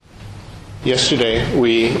Yesterday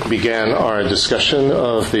we began our discussion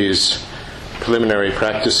of these preliminary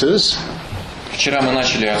practices. Вчера мы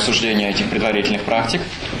начали обсуждение этих предварительных практик.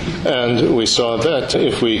 And we saw that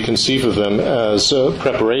if we conceive of them as a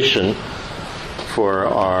preparation for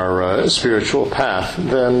our spiritual path,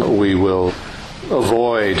 then we will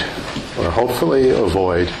avoid, or hopefully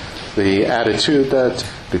avoid, the attitude that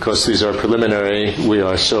because these are preliminary, we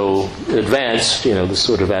are so advanced, the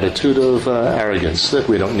sort of attitude of arrogance that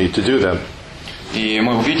we don't need to do them. И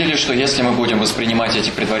мы увидели, что если мы будем воспринимать эти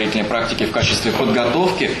предварительные практики в качестве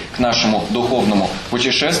подготовки к нашему духовному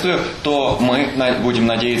путешествию, то мы будем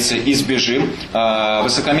надеяться избежим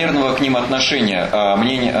высокомерного к ним отношения,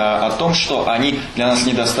 мнения о том, что они для нас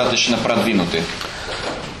недостаточно продвинуты.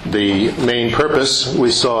 The main purpose we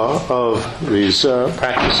saw of these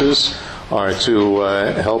practices are to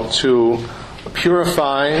help to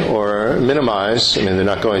purify or minimize, they're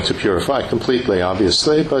not going to purify completely,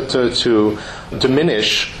 obviously, but to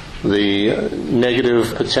diminish the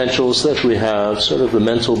negative potentials that we have, sort of the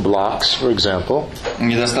mental blocks, for example.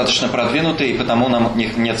 Недостаточно продвинуты, и потому нам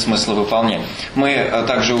их нет смысла выполнять. Мы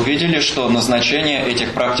также увидели, что назначение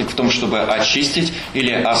этих практик в том, чтобы очистить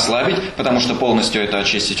или ослабить, потому что полностью это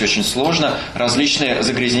очистить очень сложно, различные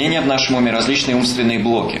загрязнения в нашем уме, различные умственные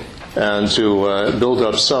блоки. And to build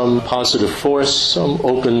up some positive force, some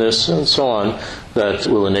openness, and so on, that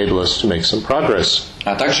will enable us to make some progress.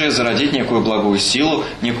 А также зародить некую благую силу,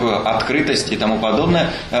 некую открытость и тому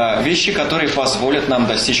подобное, вещи, которые позволят нам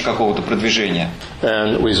достичь какого-то продвижения.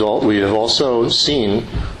 And we have also seen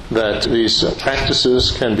that these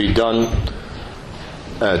practices can be done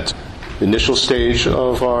at the initial stage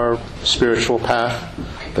of our spiritual path.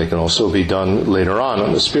 They can also be done later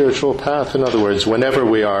on the spiritual path. In other words, whenever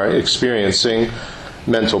we are experiencing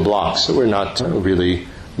mental blocks, that we're not really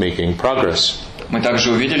making progress. Мы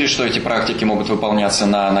также увидели, что эти практики могут выполняться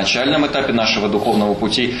на начальном этапе нашего духовного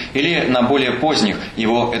пути или на более поздних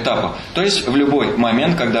его этапах. То есть в любой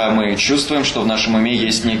момент, когда мы чувствуем, что в нашем уме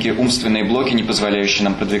есть некие умственные блоки, не позволяющие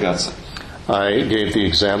нам продвигаться. I gave the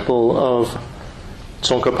example of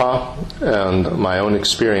Tsongkhapa and my own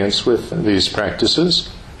experience with these practices.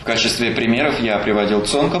 В качестве примеров я приводил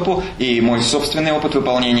Цонкапу и мой собственный опыт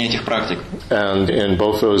выполнения этих практик. And in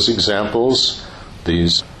both those examples,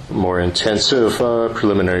 these more intensive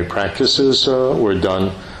preliminary practices were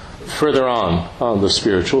done further on the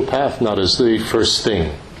spiritual path, not as the first thing.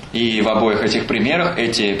 И в обоих этих примерах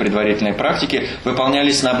эти предварительные практики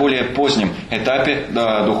выполнялись на более позднем этапе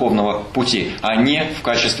духовного пути, а не в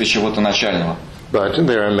качестве чего-то начального. But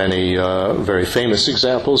there are many very famous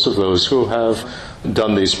examples of those who have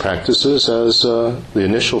done these practices as the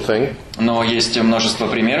initial thing. Но есть множество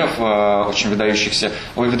примеров, очень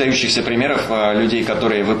выдающихся примеров людей,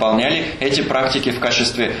 которые выполняли эти практики в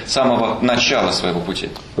качестве самого начала своего пути.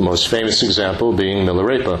 The most famous example being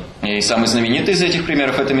Milarepa. И самый знаменитый из этих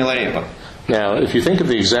примеров это Миларепа. Now, if you think of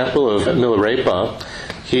the example of Milarepa,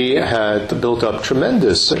 he had built up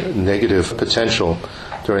tremendous negative potential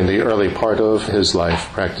during the early part of his life,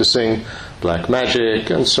 practicing black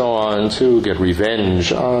magic and so on to get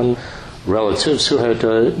revenge on relatives who had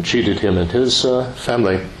cheated him and his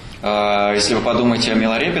family. Если вы подумаете о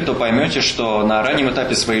Миларепе, то поймете, что на раннем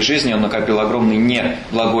этапе своей жизни он накопил огромный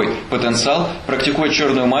неблагой потенциал, практикуя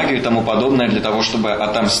черную магию и тому подобное для того, чтобы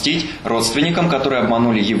отомстить родственникам, которые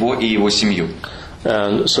обманули его и его семью.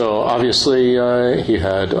 And so obviously he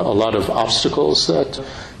had a lot of obstacles that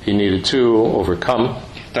he needed to overcome.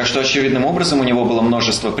 Так что очевидным образом у него было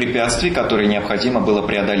множество препятствий, которые необходимо было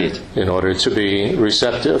преодолеть. In order to be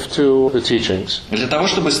receptive to the teachings. Для того,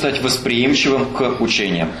 чтобы стать восприимчивым к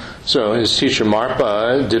учениям. So his teacher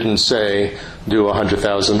Marpa didn't say, do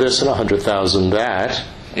 100,000 this and 100,000 that.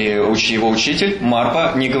 И его учитель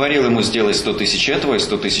Марпа не говорил ему сделай 100 тысяч этого и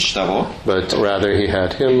 100 тысяч того. But rather he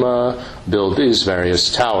had him build these various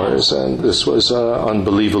towers, and this was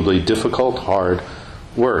unbelievably difficult, hard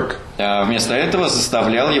work. Вместо этого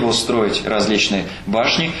заставлял его строить различные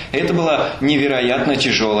башни. Это была невероятно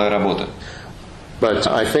тяжелая работа. But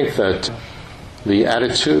I think that the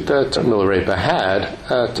attitude that Milarepa had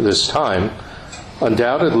at this time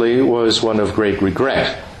undoubtedly was one of great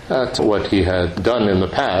regret at what he had done in the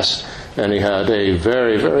past, and he had a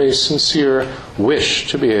very, very sincere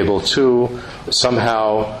wish to be able to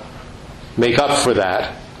somehow make up for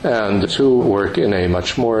that and to work in a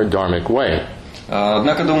much more dharmic way.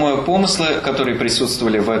 Однако, думаю, помыслы, которые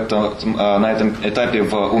присутствовали на этом этапе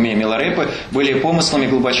в уме Миларепы, были помыслами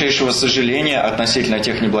глубочайшего сожаления относительно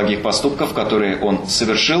тех неблагих поступков, которые он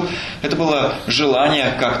совершил. Это было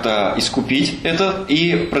желание как-то искупить это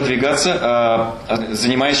и продвигаться,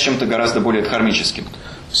 занимаясь чем-то гораздо более дхармическим.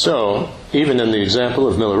 So, even in the example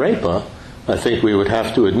of Milarepa, I think we would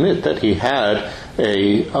have to admit that he had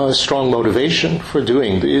a strong motivation for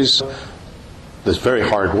doing this very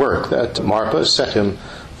hard work that Marpa set him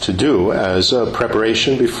to do as a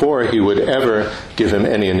preparation before he would ever give him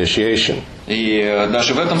any initiation. И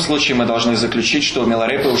даже в этом случае мы должны заключить, что у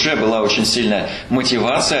Миларепы уже была очень сильная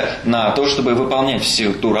мотивация на то, чтобы выполнять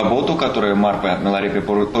всю ту работу, которую Марпа Миларепе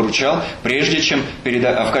поручал, прежде чем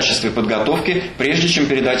в качестве подготовки, прежде чем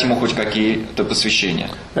передать ему хоть какие-то посвящения.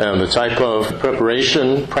 And the type of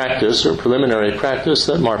preparation practice or preliminary practice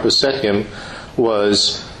that Marpa set him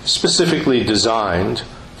was specifically designed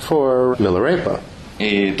for Milarepa.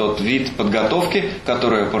 И тот вид подготовки,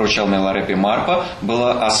 которую поручал Миларепе Марпа, был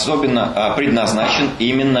особенно предназначен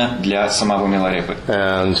именно для самого Миларепы.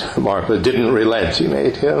 And Marpa didn't relent. He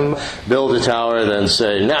made him build a tower, then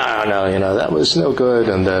say, no, that was no good,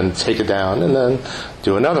 and then take it down, and then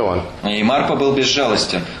do another one. И Марпа был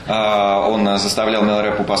безжалостен. Он заставлял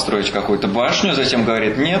Миларепу построить какую-то башню, затем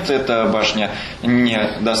говорит, нет, эта башня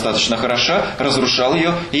недостаточно хороша, разрушал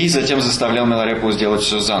ее, и затем заставлял Миларепу сделать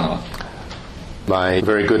все заново. My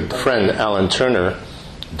very good friend Alan Turner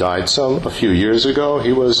died a few years ago.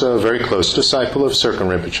 He was a very close disciple of Serkon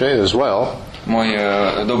Rinpoche as well. Мой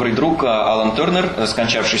добрый друг Алан Тернер,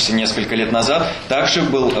 скончавшийся несколько лет назад, также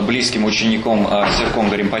был близким учеником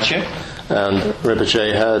Серконга Ринпоче. And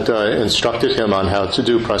Rinpoche had instructed him on how to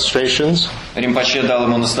do prostrations. Ринпоче дал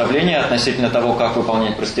ему наставление относительно того, как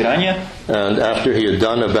выполнять простирания. And after he had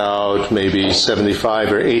done about maybe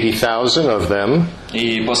 75 or 80,000 of them,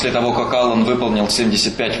 и после того, как Алан выполнил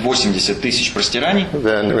 75-80 тысяч простираний,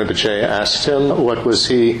 then Rinpoche asked him what was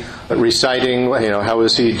he reciting, how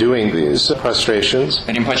was he doing these prostrations.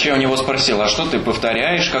 Ринпоче у него спросил, а что ты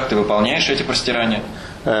повторяешь, как ты выполняешь эти простирания?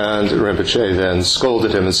 And Rinpoche then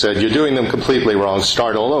scolded him and said, you're doing them completely wrong,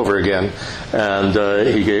 start all over again. And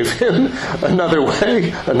he gave him another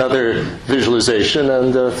way, another visualization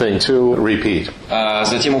and thing to repeat.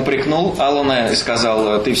 Затем упрекнул Алана и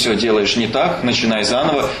сказал, ты все делаешь не так, начинай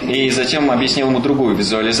заново. И затем объяснил ему другую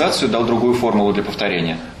визуализацию, дал другую формулу для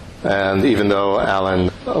повторения. And even though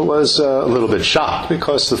Alan was a little bit shocked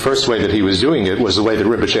because the first way that he was doing it was the way that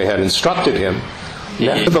Rinpoche had instructed him,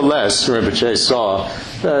 nevertheless, Rinpoche saw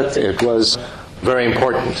that it was very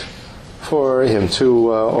important for him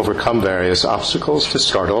to overcome various obstacles to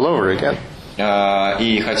start all over again.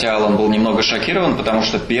 И хотя Алан был немного шокирован, потому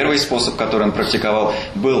что первый способ, который он практиковал,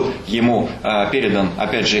 был ему передан,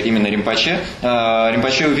 опять же, именно Ринпоче,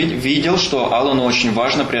 Ринпоче видел, что Алану очень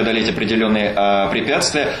важно преодолеть определенные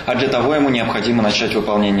препятствия, а для того ему необходимо начать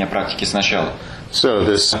выполнение практики сначала. So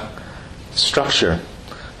this structure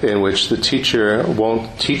in which the teacher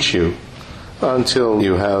won't teach you until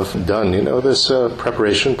you have done, this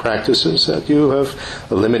preparation practices that you have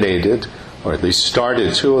eliminated, or at least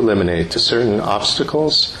started to eliminate certain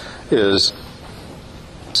obstacles, is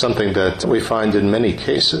something that we find in many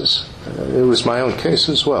cases. It was my own case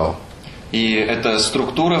as well. И это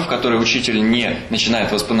структура, в которой учитель не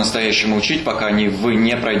начинает вас по-настоящему учить, пока вы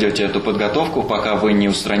не пройдете эту подготовку, пока вы не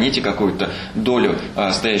устраните какую-то долю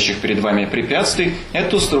стоящих перед вами препятствий.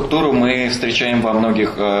 Эту структуру мы встречаем во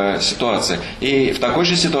многих ситуациях. И в такой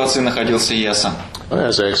же ситуации находился и я сам.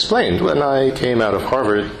 As I explained, when I came out of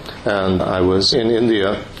Harvard and I was in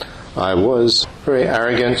India, I was very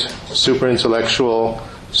arrogant, super intellectual,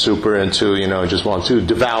 super into, just want to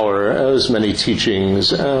devour as many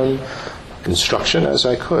teachings and instruction as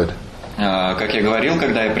I could. Как я говорил,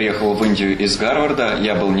 когда я приехал в Индию из Гарварда,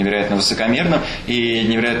 я был невероятно высокомерным и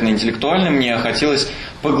невероятно интеллектуальным. Мне хотелось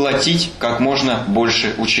поглотить как можно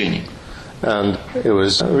больше учений. And it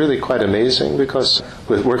was really quite amazing because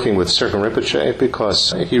working with Serkon Rinpoche,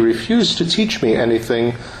 because he refused to teach me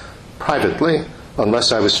anything privately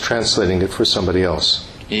unless I was translating it for somebody else.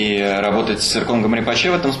 И работать с Серконгом Ринпоче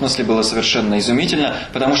в этом смысле было совершенно изумительно,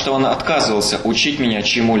 потому что он отказывался учить меня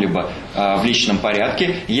чему-либо в личном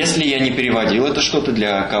порядке, если я не переводил это что-то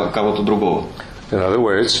для кого-то другого. In other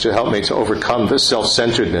words, to help me to overcome the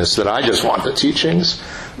self-centeredness that I just want the teachings,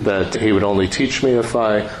 that he would only teach me if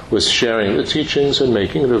I was sharing the teachings and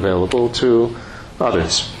making it available to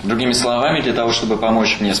others. Другими словами, для того, чтобы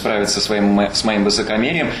помочь мне справиться с моим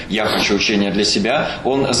высокомерием, я хочу учения для себя,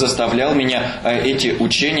 он заставлял меня эти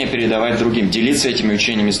учения передавать другим, делиться этими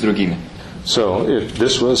учениями с другими. So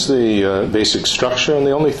this was the basic structure, and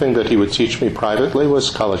the only thing that he would teach me privately was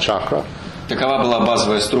Kala Chakra. Такова была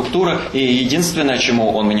базовая структура, и единственное,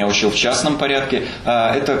 чему он меня учил в частном порядке,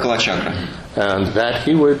 это Кала-чакра. And that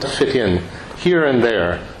he would fit in here and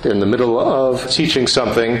there, in the middle of teaching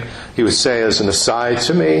something, he would say as an aside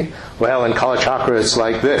to me, well, in Kala Chakra it's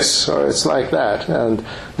like this, or it's like that, and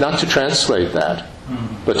not to translate that.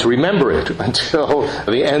 but to remember it until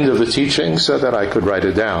the end of the teaching so that I could write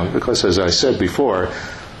it down. Because as I said before,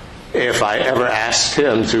 if I ever asked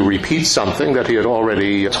him to repeat something that he had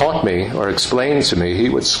already taught me or explained to me, he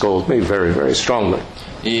would scold me very, very strongly.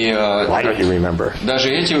 И Why don't you remember?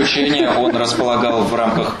 Даже эти учения он располагал в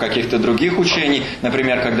рамках каких-то других учений.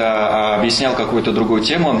 Например, когда объяснял какую-то другую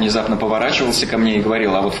тему, он внезапно поворачивался ко мне и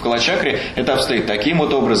говорил, а вот в калачакре это обстоит таким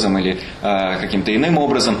вот образом или каким-то иным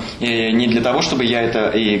образом. И не для того, чтобы я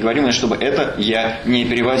это и говорил, но чтобы это я не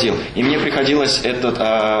переводил. И мне приходилось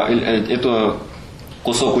эту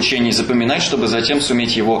кусок учений запоминать, чтобы затем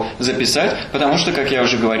суметь его записать, потому что, как я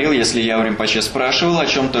уже говорил, если я у Ринпоче спрашивал о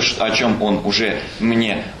чем-то, о чем он уже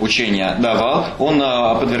мне учения давал, он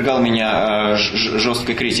подвергал меня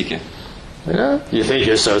жесткой критике. Yeah? You think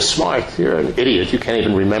you're so smart. You're an idiot. You can't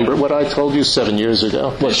even remember what I told you 7 years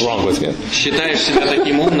ago. What's wrong with you? Считаешь себя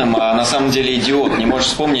таким умным, а на самом деле идиот. Не можешь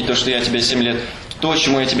вспомнить то, что я тебе 7 лет... То,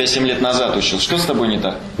 чему я тебя 7 лет назад учил. Что с тобой не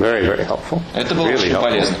так? Very, very helpful. Это было Really очень helpful.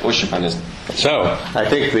 полезно. Очень полезно. So, I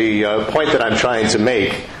think the point that I'm trying to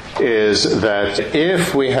make is that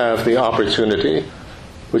if we have the opportunity,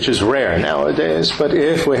 which is rare nowadays, but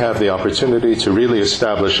if we have the opportunity to really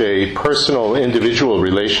establish a personal, individual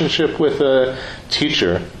relationship with a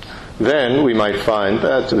teacher, then we might find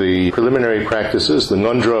that the preliminary practices, the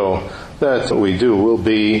ngondro that we do, will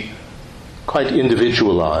be quite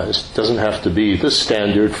individualized. It doesn't have to be the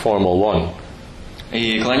standard formal one.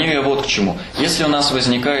 И клоню я вот к чему. Если у нас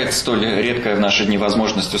возникает столь редкая в наши дни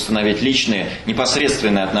возможность установить личные,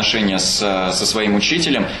 непосредственные отношения со своим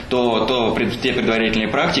учителем, то те предварительные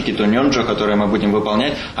практики, то нёнджо, которые мы будем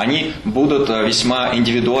выполнять, они будут весьма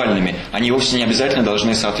индивидуальными. Они вовсе не обязательно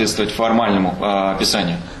должны соответствовать формальному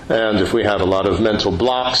описанию. And if we have a lot of mental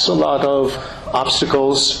blocks, a lot of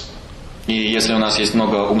obstacles, и если у нас есть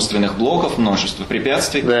много умственных блоков, множество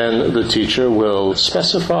препятствий, then the teacher will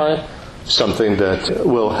specify something that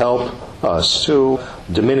will help us to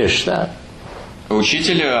diminish that.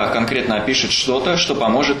 Учитель конкретно опишет что-то, что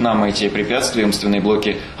поможет нам эти препятствия, умственные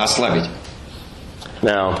блоки ослабить.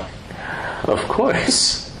 Now, of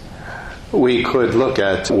course, we could look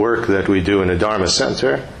at work that we do in a Dharma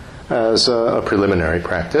center as a preliminary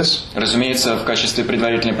practice. Разумеется, в качестве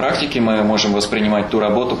предварительной практики мы можем воспринимать ту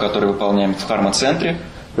работу, которую выполняем в Дхарма-центре.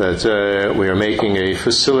 That we are making a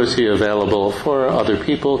facility available for other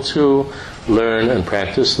people to learn and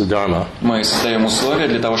practice the Dharma. Мы создаем условия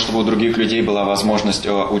для того, чтобы у других людей была возможность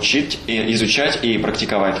учить, изучать и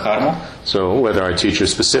практиковать дхарму. So whether our teacher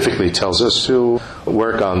specifically tells us to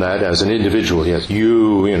work on that as an individual, yes,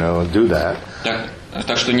 you do that.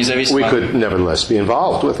 Так что независимо we could nevertheless be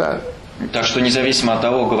involved with that. Так что независимо от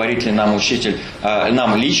того, говорит ли нам учитель,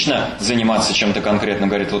 нам лично заниматься чем-то конкретным,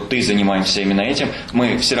 говорит, вот ты занимаешься именно этим,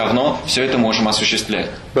 мы все равно все это можем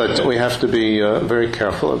осуществлять. But we have to be very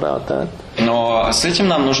careful about that. Но с этим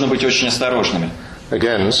нам нужно быть очень осторожными.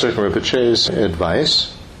 Again, Circum Rinpoche's advice.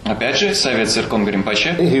 Опять же, совет Циркомга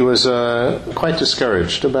Ринпоче. He was quite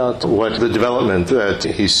discouraged about what the development that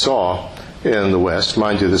he saw in the West.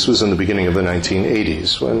 Mind you, this was in the beginning of the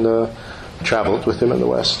 1980s when traveled with him in the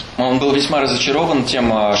West. Он был весьма разочарован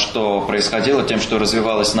тем, что происходило, тем, что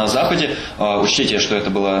развивалось на Западе. Учтите, что это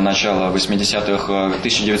было начало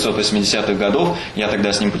 1980-х годов. Я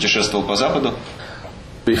тогда с ним путешествовал по Западу.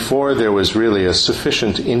 Before there was really a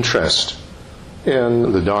sufficient interest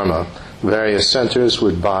in the Dharma, various centers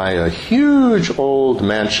would buy a huge old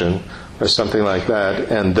mansion or something like that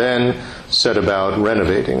and then set about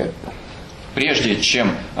renovating it. Прежде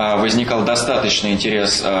чем возникал достаточный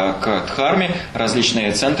интерес к дхарме,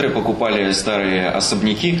 различные центры покупали старые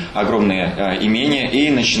особняки, огромные имения и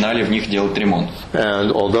начинали в них делать ремонт.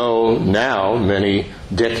 And although now, many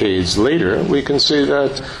decades later, we can see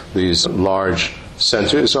that these large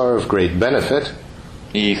centers are of great benefit.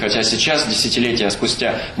 И хотя сейчас, десятилетия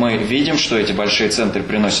спустя, мы видим, что эти большие центры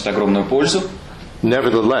приносят огромную пользу,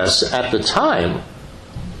 nevertheless, at the time,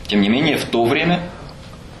 тем не менее, в то время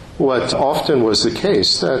what often was the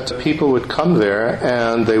case, that people would come there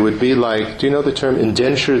and they would be like, do you know the term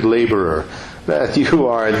indentured laborer? That you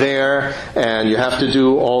are there and you have to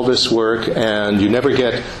do all this work and you never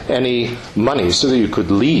get any money so that you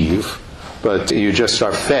could leave, but you just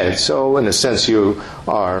are fed. So in a sense you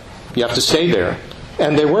have to stay there.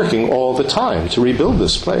 And they're working all the time to rebuild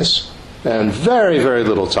this place. And very, very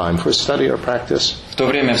little time for study or practice. В то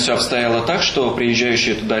время все обстояло так, что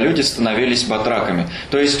приезжающие туда люди становились батраками.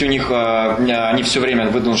 То есть у них они все время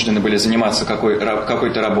вынуждены были заниматься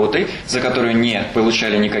какой-то работой, за которую не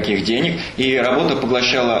получали никаких денег, и работа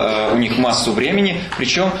поглощала у них массу времени,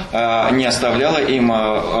 причем не оставляла им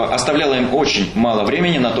очень мало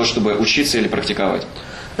времени на то, чтобы учиться или практиковать.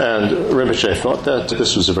 And Rinpoche thought that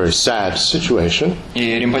this was a very sad situation.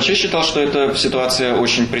 И Римпоче считал, что эта ситуация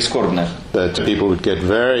очень прискорбная. That people would get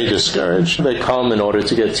very discouraged. They come in order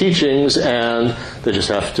to get teachings, and they just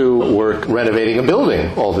have to work renovating a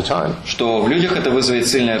building all the time. Что в людях это вызовет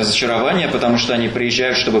сильное разочарование, потому что они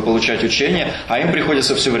приезжают, чтобы получать учение, а им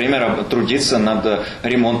приходится все время трудиться над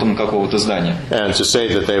ремонтом какого-то здания. And to say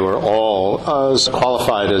that they were all as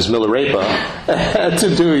qualified as Milarepa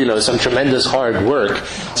to do, some tremendous hard work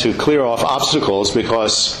to clear off obstacles,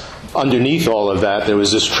 because underneath all of that there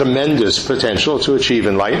was this tremendous potential to achieve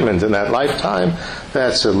enlightenment in that lifetime.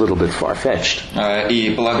 That's a little bit far-fetched.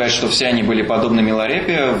 И полагать, что все они были подобны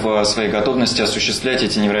Миларепе в своей готовности осуществлять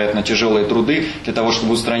эти невероятно тяжелые труды для того,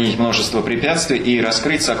 чтобы устранить множество препятствий и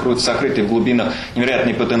раскрыть сокрытый в глубинах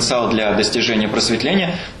невероятный потенциал для достижения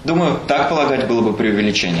просветления, думаю, так полагать было бы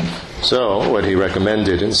преувеличением. So, what he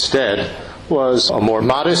recommended instead was a more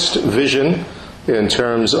modest vision in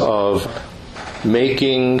terms of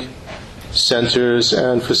making centers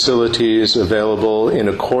and facilities available in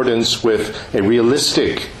accordance with a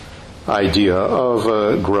realistic idea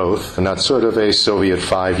of growth, not sort of a Soviet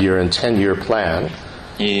 5-year and 10-year plan.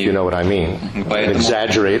 You know what I mean? An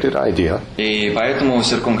exaggerated idea. И поэтому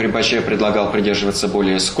Серком Римпоче предлагал придерживаться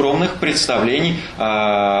более скромных представлений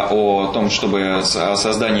о том, чтобы о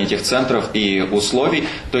создании этих центров и условий,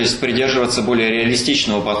 то есть придерживаться более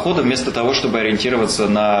реалистичного подхода, вместо того, чтобы ориентироваться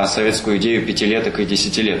на советскую идею пятилеток и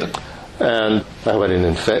десятилеток. And I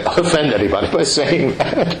wouldn't offend anybody by saying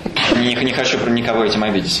that. Не хочу никого этим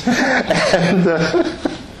обидеть. And,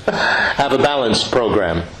 have a balanced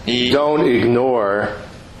program. Don't ignore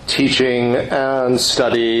teaching and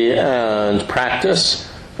study and practice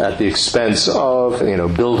at the expense of,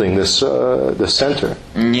 building this center.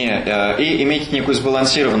 И иметь некую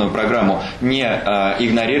сбалансированную программу, не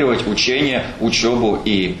игнорировать учение, учебу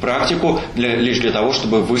и практику лишь для того,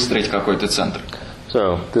 чтобы выстроить какой-то центр.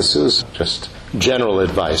 So this is just general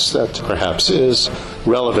advice that perhaps is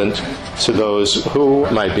relevant to those who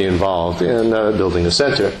might be involved in building a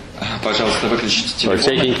center. Пожалуйста, выключите телефон. Or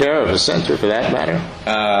taking care of a center, for that matter.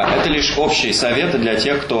 Это лишь общий совет для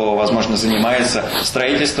тех, кто, возможно, занимается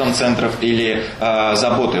строительством центров или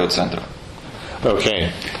заботой о центрах.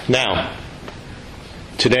 Okay. Now,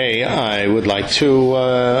 today I would like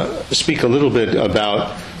to speak a little bit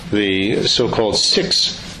about the so-called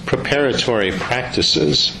 6 preparatory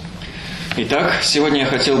practices. Итак, сегодня я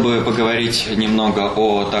хотел бы поговорить немного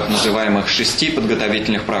о так называемых 6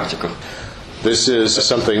 подготовительных практиках. This is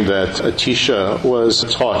something that Atisha was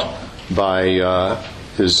taught by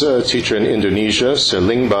his teacher in Indonesia,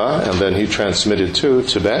 Selingba, and then he transmitted to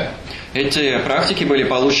Tibet. Эти практики были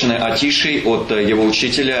получены Атишей от его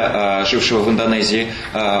учителя, жившего в Индонезии,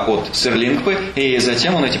 от Серлингпы, и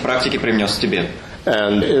затем он эти практики привнес в Тибет.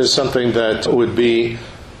 And it is something that would be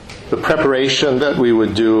the preparation that we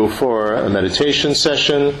would do for a meditation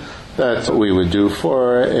session, that we would do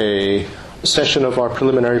for a session of our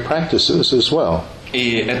preliminary practices as well.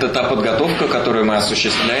 И это та подготовка, которую мы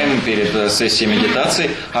осуществляем перед сессией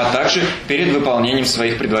медитации, а также перед выполнением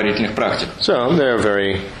своих предварительных практик. So they're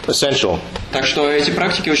very essential. Так что эти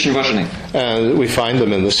практики очень важны. And we find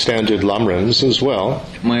them in the standard lamrims as well.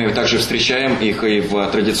 Мы также встречаем их и в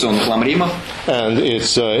традиционных ламримах. And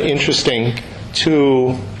it's interesting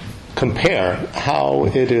to compare how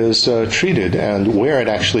it is treated and where it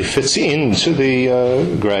actually fits into the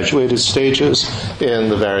graduated stages in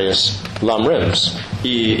the various lamrims.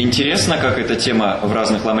 И интересно, как эта тема в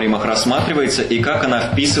разных ламримах рассматривается и как она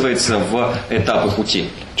вписывается в этапы пути.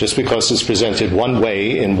 Just because it's presented one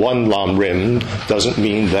way in one lamrim doesn't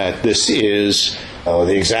mean that this is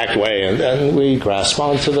the exact way, and then we grasp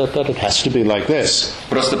onto that it has to be like this.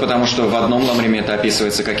 Просто потому, что в одном ламриме это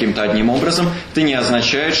описывается каким-то одним образом, это не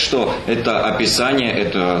означает, что это описание,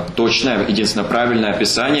 это точное, единственное правильное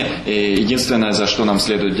описание, и единственное, за что нам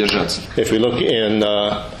следует держаться. If we look in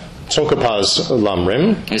Tsongkhapa's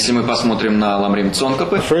lamrim, если мы посмотрим на ламрим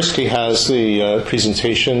Цонкапы, first he has the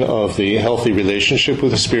presentation of the healthy relationship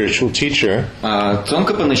with a spiritual teacher.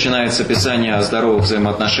 Цонкапа начинает с описания здоровых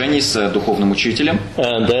взаимоотношений с духовным учителем.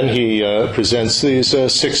 And then he presents these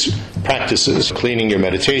 6 practices: cleaning your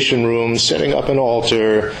meditation room, setting up an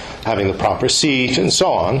altar, having the proper seat, and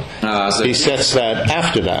so on. He sets that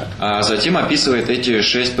after that. Затем описывает эти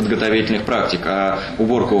 6 подготовительных практик: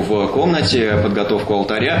 уборку в комнате, подготовку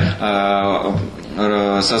алтаря,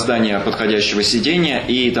 создания подходящего сидения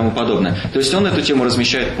и тому подобное. То есть он эту тему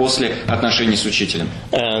размещает после отношений с учителем.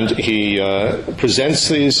 And he presents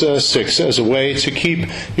these 6 as a way to keep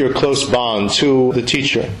your close bond to the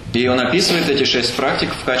teacher. И он описывает эти 6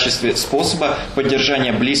 практик в качестве способа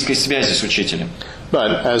поддержания близкой связи с учителем.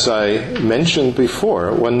 But as I mentioned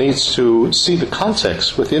before, one needs to see the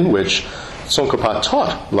context within which Tsongkhapa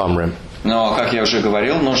taught Lamrim. Но, как я уже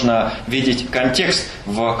говорил, нужно видеть контекст,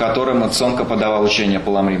 в котором Цонкапа давал учение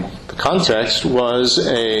по Ламриму. The context was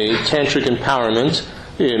a tantric empowerment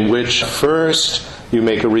in which first you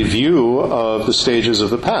make a review of the stages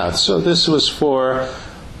of the path. So this was for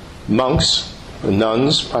monks,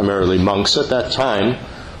 nuns, primarily monks at that time,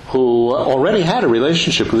 who already had a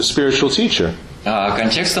relationship with a spiritual teacher.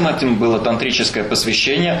 Контекстом этим было тантрическое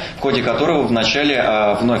посвящение, в ходе которого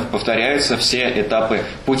вначале вновь повторяются все этапы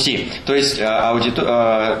пути. То есть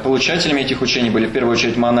получателями этих учений были в первую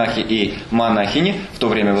очередь монахи и монахини, в то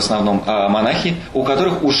время в основном монахи, у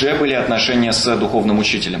которых уже были отношения с духовным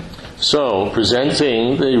учителем. So,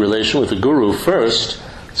 presenting the relation with the guru first,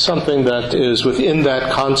 something that is within that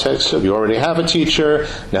context of you already have a teacher,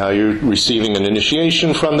 now you're receiving an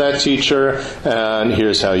initiation from that teacher, and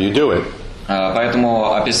here's how you do it.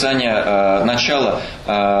 Поэтому описание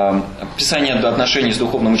отношений с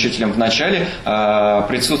духовным учителем в начале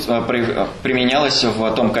применялось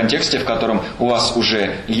в том контексте, в котором у вас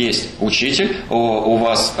уже есть учитель, у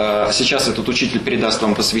вас сейчас этот учитель передаст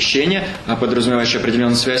вам посвящение, подразумевающее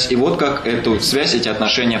определенную связь, и вот как эту связь, эти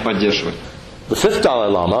отношения поддерживать. The fifth Dalai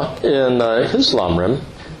Lama in his Lamrim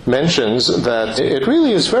mentions that it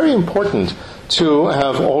really is very important to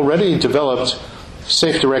have already developed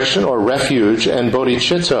safe direction or refuge and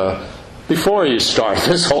bodhicitta before you start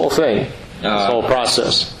this whole thing, this whole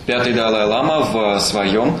process. Пятый Далай-лама в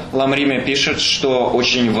своем Ламриме пишет, что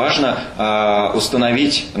очень важно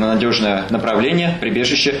установить надежное направление,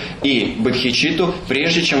 прибежище и бодхичитту,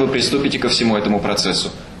 прежде чем вы приступите ко всему этому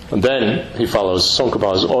процессу. And then he follows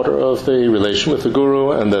Tsongkhapa's order of the relation with the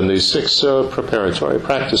guru, and then these 6 preparatory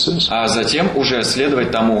practices. А затем уже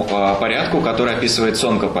следовать тому порядку, который описывает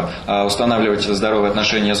Цонкапа, устанавливать здоровые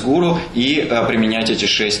отношения с гуру и применять эти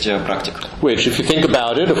 6 практик. Which, if you think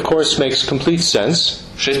about it, of course makes complete sense.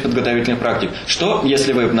 6 подготовительных практик. Что,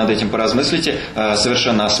 если вы над этим поразмыслите,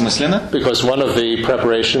 совершенно осмысленно? Because one of the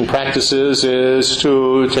preparation practices is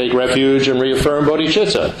to take refuge and reaffirm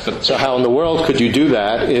bodhicitta. So how in the world could you do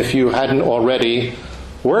that if you hadn't already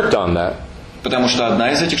worked on that? Потому что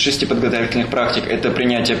одна из этих 6 подготовительных практик – это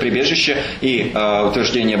принятие прибежища и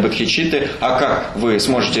утверждение бодхичитты. А как вы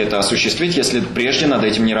сможете это осуществить, если прежде над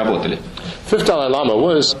этим не работали? Fifth Dalai Lama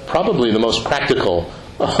was probably the most practical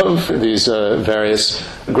of these various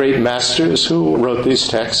great masters who wrote these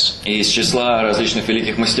texts. И из числа различных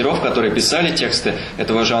великих мастеров, которые писали тексты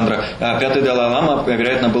этого жанра, пятый Далай-лама,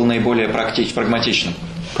 вероятно, был наиболее прагматичным.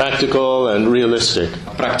 Practical and realistic.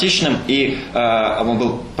 Практичным и он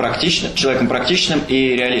был человеком практичным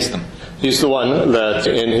и реалистом. He's the one that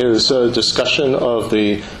in his discussion of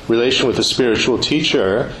the relation with the spiritual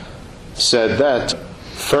teacher said that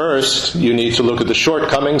first you need to look at the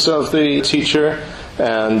shortcomings of the teacher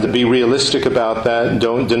and be realistic about that.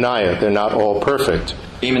 Don't deny it. They're not all perfect.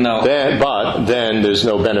 But then there's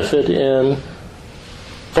no benefit in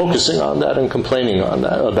focusing on that and complaining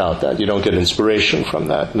about that. You don't get inspiration from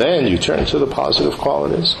that. Then you turn to the positive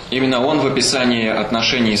qualities. Именно он в описании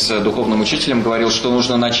отношений с духовным учителем говорил, что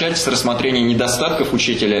нужно начать с рассмотрения недостатков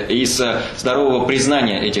учителя и с здорового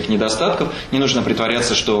признания этих недостатков. Не нужно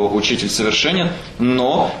притворяться, что учитель совершенен,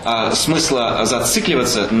 но смысла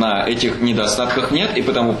зацикливаться на этих недостатках нет, и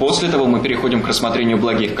потому после того мы переходим к рассмотрению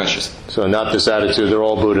благих качеств. So not this attitude, they're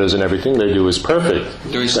all Buddhas and everything they do is perfect.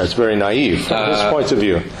 That's very naive from his point of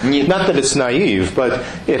view. Not that it's naive, but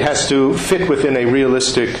it has to fit within a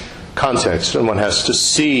realistic context, and one has to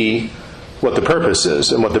see what the purpose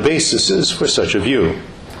is and what the basis is for such a view.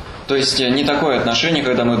 То есть не такое отношение,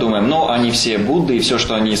 когда мы думаем, они все Будды, и все,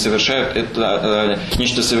 что они совершают, это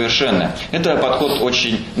нечто совершенное. Это подход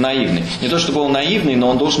очень наивный. Не то чтобы он наивный, но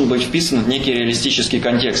он должен быть вписан в некий реалистический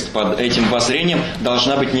контекст. Под этим воззрением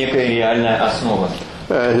должна быть некая реальная основа.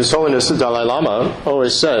 His Holiness the Dalai Lama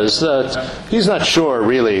always says that he's not sure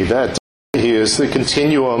really that he is the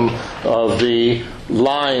continuum of the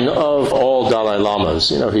line of all Dalai Lamas.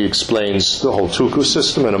 He explains the whole Tulku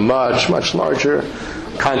system in a much, much larger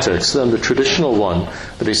context than the traditional one.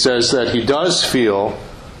 But he says that he does feel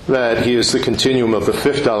that he is the continuum of the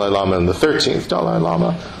 5th Dalai Lama and the 13th Dalai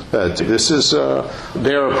Lama. That this is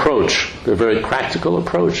their approach, their very practical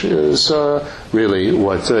approach is really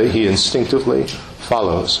what he instinctively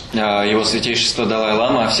follows. Его святейшество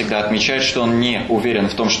Далай-лама всегда отмечает, что он не уверен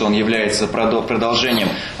в том, что он является продолжением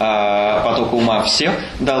потока ума всех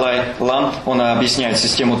Далай-лам. Он объясняет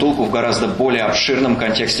систему Тулку в гораздо более обширном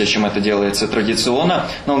контексте, чем это делается традиционно.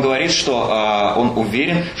 Но он говорит, что он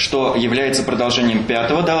уверен, что является продолжением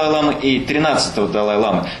 5-го Далай-ламы и 13-го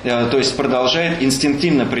Далай-ламы. То есть продолжает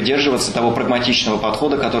инстинктивно придерживаться того прагматичного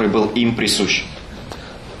подхода, который был им присущ.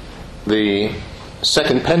 The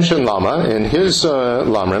second Panchen Lama in his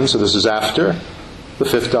Lamrim, so this is after the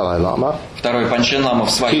fifth Dalai Lama. Второй Panchen Lama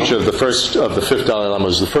в своем. Teacher of the fifth Dalai Lama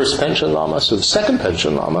was the first Panchen Lama, so the second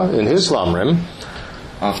Panchen Lama in his Lamrim.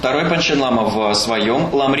 Второй Panchen Lama в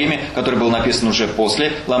своем Ламриме, который был написан уже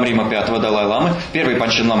после Ламрима 5-го Далай-ламы. Первый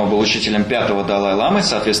Panchen Lama был учителем 5-го Далай-ламы,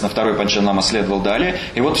 соответственно, второй Panchen Lama следовал далее.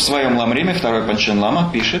 И вот в своем Ламриме второй Panchen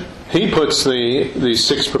Lama пишет. He puts the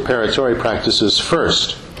 6 preparatory practices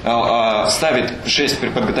first. Ставит 6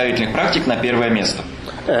 подготовительных практик на первое место.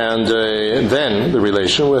 And then the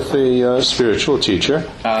relation with the spiritual teacher.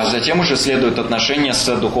 А затем уже следует отношения с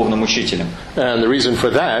духовным учителем. And the reason for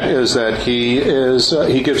that is that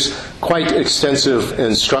he gives quite extensive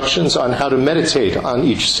instructions on how to meditate on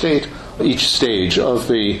each stage of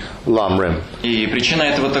the Lamrim. И причина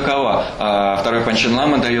этого такова. Второй Panchen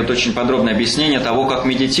Lama дает очень подробное объяснение того, как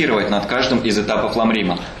медитировать над каждым из этапов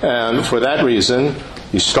Ламрима. And for that reason,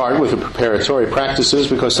 you start with the preparatory practices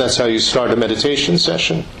because that's how you start a meditation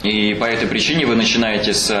session. И по этой причине вы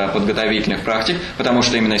начинаете с подготовительных практик, потому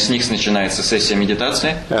что именно с них начинается сессия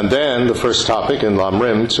медитации. And then the first topic in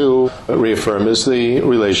Lamrim to reaffirm is the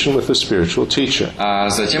relation with the spiritual teacher. А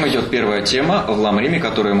затем идет первая тема в Ламриме,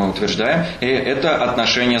 которую мы утверждаем, и это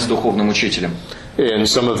отношения с духовным учителем. In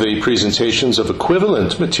some of the presentations of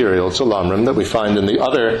equivalent material to Lamrim that we find in the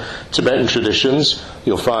other Tibetan traditions,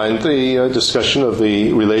 you'll find the discussion of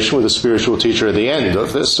the relation with the spiritual teacher at the end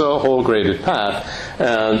of this whole graded path,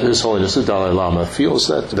 and His Holiness the Dalai Lama feels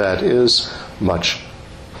that is much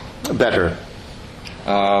better.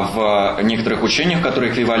 В некоторых учениях,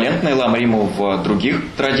 которые эквивалентны Ламриму в других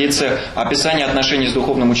традициях, описание отношений с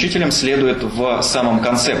духовным учителем следует в самом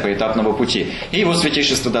конце поэтапного пути. И его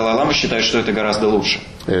святейшество Далай-лама считает, что это гораздо лучше.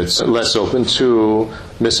 It's less open to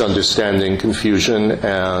misunderstanding, confusion,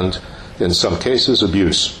 and in some cases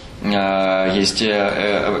abuse.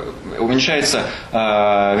 Уменьшается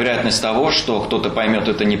вероятность того, что кто-то поймет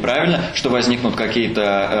это неправильно, что возникнут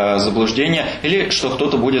какие-то заблуждения, или что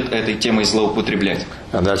кто-то будет этой темой злоупотреблять.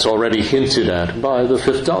 And that's already hinted at by the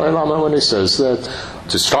fifth Dalai Lama when he says that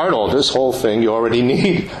to start all this whole thing, you already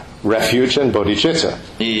need refuge and bodhicitta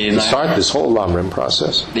to start this whole Lamrim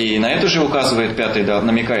process. И на это же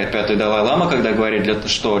намекает пятый Далай-лама, когда говорит,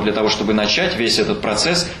 что для того, чтобы начать весь этот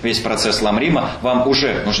процесс, весь процесс Ламрима, вам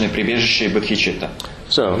уже нужны прибежище и бодхичитта.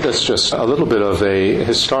 So that's just a little bit of a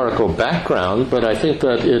historical background, but I think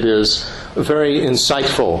that it is very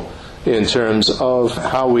insightful in terms of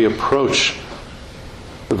how we approach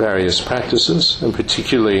the various practices, and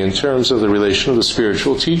particularly in terms of the relation of the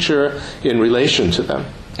spiritual teacher in relation to them.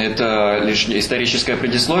 Это лишь историческое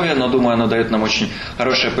предисловие, но, думаю, оно дает нам очень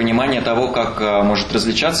хорошее понимание того, как может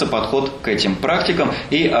различаться подход к этим практикам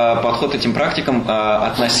и подход к этим практикам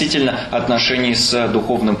относительно отношений с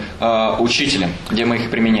духовным учителем, где мы их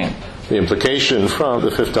применяем. The implication from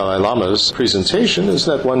the fifth Dalai Lama's presentation is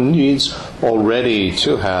that one needs already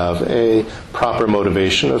to have a proper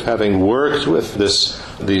motivation of having worked with these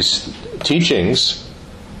teachings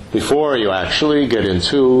before you actually get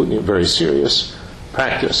into very serious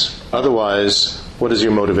practice. Otherwise, what is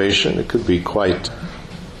your motivation? It could be quite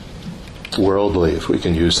worldly, if we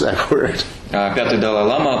can use that word. Пятый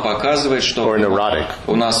Далай-лама показывает, что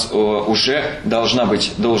у нас уже должна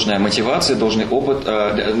быть должная мотивация, должный опыт,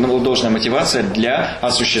 должная мотивация для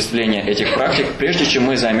осуществления этих практик, прежде чем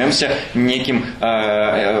мы займемся начнем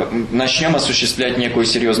осуществлять некую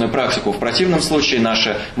серьезную практику. В противном случае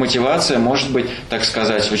наша мотивация может быть, так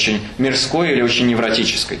сказать, очень мирской или очень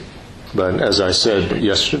невротической. But as I said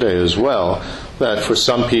yesterday as well, that for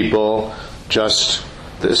some people just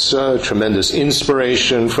this tremendous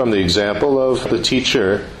inspiration from the example of the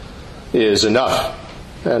teacher is enough.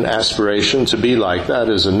 An aspiration to be like that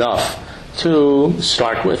is enough to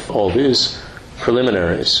start with all these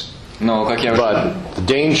preliminaries. But the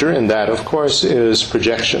danger in that, of course, is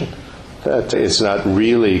projection. That it's not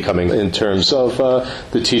really coming in terms of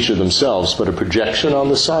the teacher themselves, but a projection on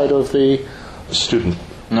the side of the student.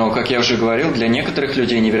 Но, как я уже говорил, для некоторых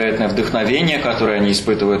людей невероятное вдохновение, которое они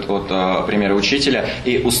испытывают от примера учителя,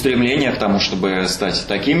 и устремление к тому, чтобы стать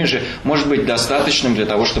такими же, может быть достаточным для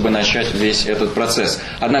того, чтобы начать весь этот процесс.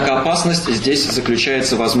 Однако опасность здесь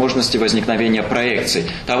заключается в возможности возникновения проекций.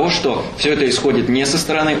 Того, что все это исходит не со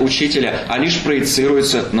стороны учителя, а лишь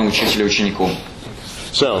проецируется на учителя учеников.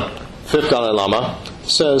 So, fifth Dalai Lama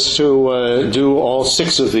says to do all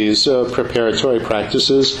 6 of these preparatory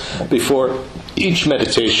practices before each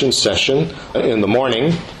meditation session in the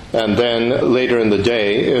morning, and then later in the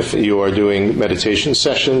day if you are doing meditation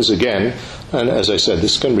sessions again. And as I said,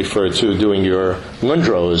 this can refer to doing your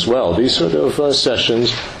mundro as well. These sort of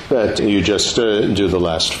sessions that you just do the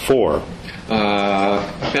last 4.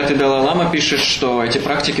 Пятый Далай-лама пишет, что эти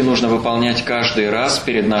практики нужно выполнять каждый раз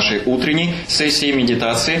перед нашей утренней сессией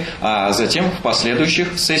медитации, а затем в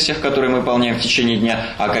последующих сессиях, которые мы выполняем в течение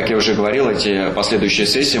дня, а как я уже говорил, эти последующие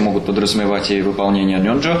сессии могут подразумевать и выполнение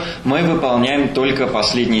нёнджо, мы выполняем только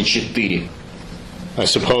последние 4. I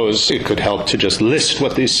suppose it could help to just list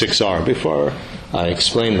what these 6 are before I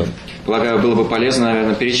explain them. Полагаю, было бы полезно,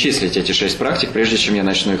 наверное, перечислить эти 6 практик, прежде чем я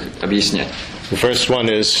начну их объяснять. The first one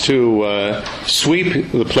is to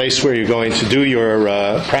sweep the place where you're going to do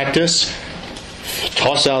your practice,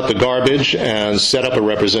 toss out the garbage, and set up a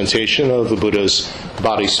representation of the Buddha's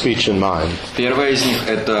body, speech, and mind. Первое из них –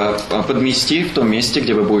 это подмести в том месте,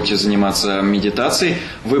 где вы будете заниматься медитацией,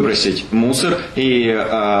 выбросить мусор и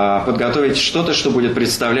подготовить что-то, что будет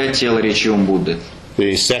представлять тело, речь и ум Будды.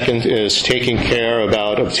 The second is taking care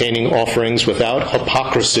about obtaining offerings without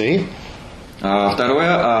hypocrisy.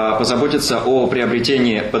 Второе – позаботиться о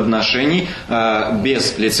приобретении подношений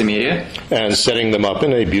без лицемерия. And setting them up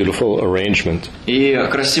in a beautiful arrangement. И о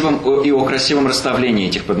красивом расставлении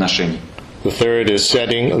этих подношений. The third is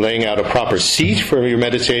laying out a proper seat for your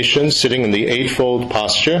meditation, sitting in the eightfold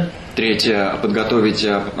posture. Третье – подготовить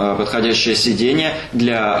подходящее сидение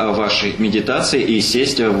для вашей медитации и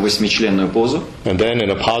сесть в 8-членную позу. And then in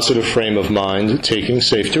a positive frame of mind, taking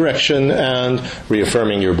safe direction and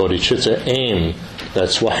reaffirming your bodhicitta aim.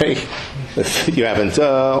 That's why if you haven't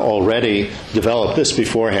already developed this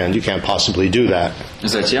beforehand, you can't possibly do that.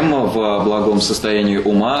 Затем в благом состоянии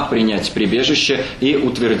ума принять прибежище и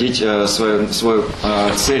утвердить свою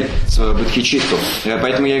цель, свою бодхичитту.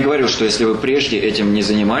 Поэтому я и говорил, что если вы прежде этим не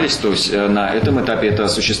занимались, то на этом этапе это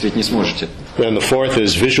осуществить не сможете. Then the fourth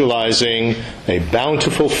is visualizing a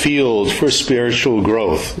bountiful field for spiritual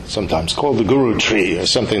growth, sometimes called the Guru tree or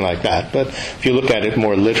something like that. But if you look at it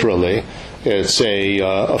more literally, it's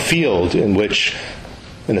a field in which,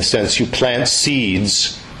 in a sense, you plant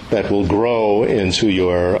seeds that will grow into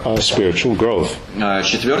your spiritual growth.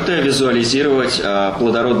 Четвертое – визуализировать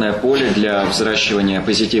плодородное поле для взращивания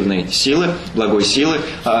позитивной силы, благой силы.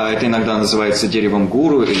 Это иногда называется деревом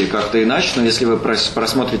гуру или как-то иначе, но если вы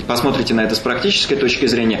посмотрите на это с практической точки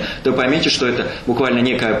зрения, то поймете, что это буквально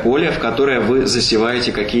некое поле, в которое вы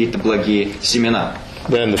засеваете какие-то благие семена.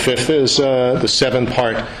 Then the fifth is the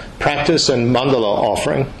 7-part practice and mandala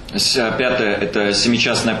offering. Пятое – это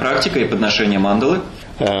 7-частная практика и подношение мандалы.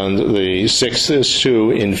 And the 6th is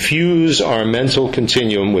to infuse our mental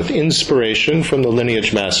continuum with inspiration from the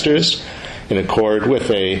lineage masters in accord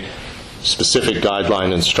with a specific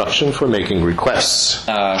guideline instruction for making requests.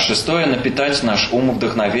 Шестое – напитать наш ум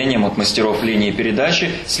вдохновением от мастеров линии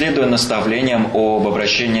передачи, следуя наставлениям об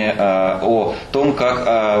обращении, о том,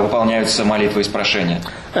 как выполняются молитвы и прошения.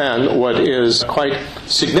 And what is quite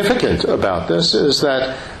significant about this is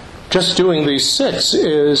that just doing these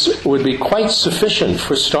 6 would be quite sufficient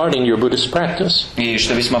for starting your Buddhist practice. И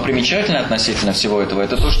что весьма примечательно относительно всего этого,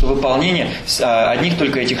 это то, что выполнение одних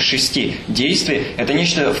только этих 6 действий – это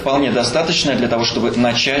нечто вполне достаточное для того, чтобы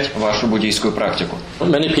начать вашу буддийскую практику.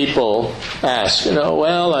 Many people ask,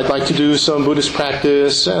 well, I'd like to do some Buddhist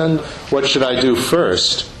practice, and what should I do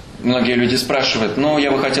first? Многие люди спрашивают,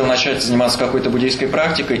 я бы хотел начать заниматься какой-то буддийской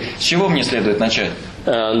практикой, с чего мне следует начать?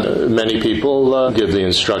 And many people give the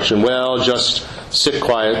instruction, well, just sit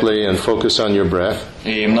quietly and focus on your breath.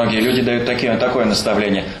 И многие люди дают такое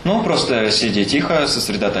наставление. Просто сиди тихо,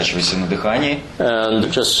 сосредотачивайся на дыхании.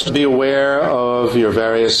 And just be aware of your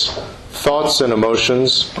various thoughts and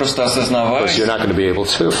emotions. Просто осознавай. Because you're not going to be able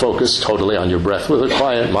to focus totally on your breath with a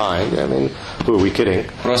quiet mind. I mean, who are we kidding?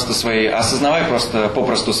 Осознавай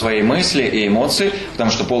попросту свои мысли и эмоции,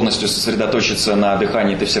 потому что полностью сосредоточиться на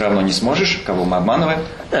дыхании ты все равно не сможешь, кого мы обманываем.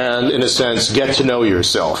 And in a sense, get to know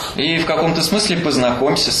yourself. И в каком-то смысле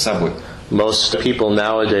познакомься с собой. Most people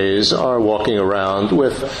nowadays are walking around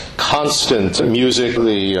with constant music,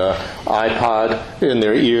 the iPod in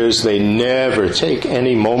their ears. They never take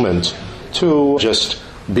any moment to just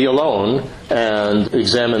be alone and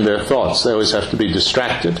examine their thoughts. They always have to be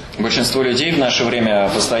distracted. Большинство людей в наше время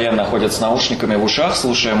постоянно ходят с наушниками в ушах,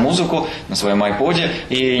 слушая музыку на своем айподе,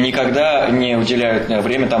 и никогда не уделяют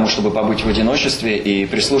время тому, чтобы побыть в одиночестве и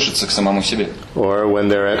прислушаться к самому себе. Or when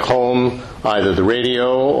they're at home, either the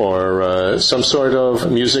radio or some sort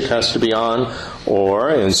of music has to be on,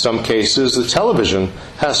 or in some cases the television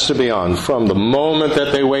has to be on. From the moment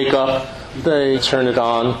that they wake up, they turn it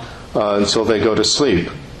on until they go to sleep.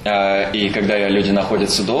 И когда люди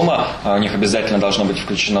находятся дома, у них обязательно должно быть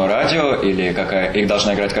включено радио или их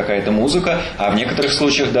должна играть какая-то музыка, а в некоторых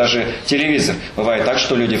случаях даже телевизор. Бывает так,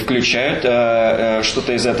 что люди включают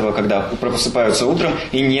что-то из этого, когда просыпаются утром,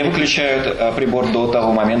 и не выключают прибор до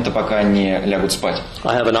того момента, пока не лягут спать.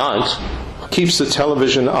 I have an aunt keeps the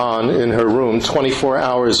television on in her room 24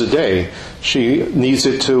 hours a day. She needs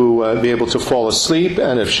it to be able to fall asleep,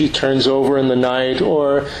 and if she turns over in the night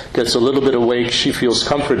or gets a little bit awake, she feels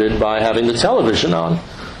comforted by having the television on.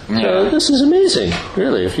 This is amazing,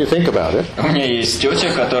 really, if you think about it. У меня есть тетя,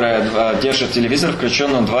 которая держит телевизор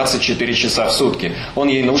включенным 24 часа в сутки. Он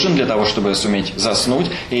ей нужен для того, чтобы суметь заснуть.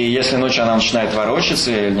 И если ночью она начинает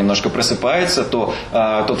ворочаться и немножко просыпается, то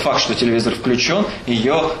тот факт, что телевизор включен,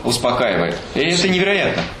 ее успокаивает. И это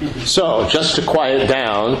невероятно. So, just to quiet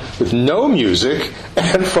down with no music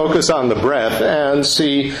and focus on the breath and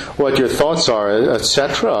see what your thoughts are,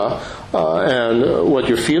 etc., and what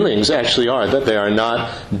your feelings actually are, that they are not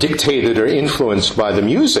dictated or influenced by the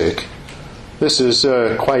music. This is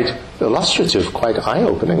quite illustrative, quite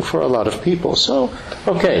eye-opening for a lot of people. So,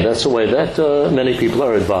 okay, that's the way that many people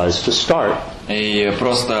are advised to start. И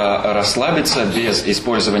просто расслабиться без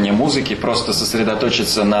использования музыки, просто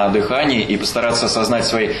сосредоточиться на дыхании и постараться осознать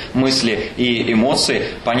свои мысли и эмоции,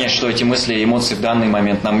 понять, что эти мысли и эмоции в данный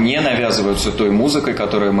момент нам не навязываются той музыкой,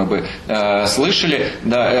 которую мы бы слышали,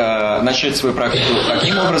 начать свою практику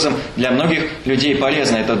таким образом для многих людей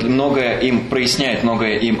полезно. Это многое им проясняет,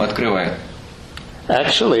 многое им открывает.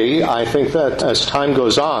 Actually, I think that as time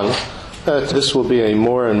goes on, that this will be a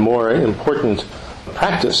more and more important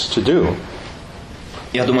practice to do.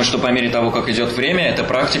 Я думаю, что по мере того, как идет время, эта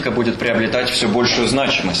практика будет приобретать все большую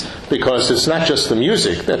значимость. Because it's not just the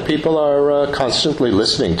music that people are constantly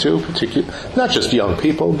listening to, not just young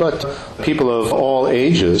people, but people of all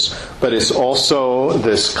ages, but it's also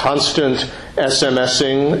this constant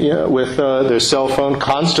SMSing with their cell phone,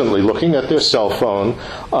 constantly looking at their cell phone,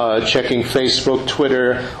 checking Facebook,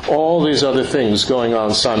 Twitter, all these other things going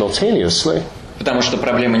on simultaneously. Потому что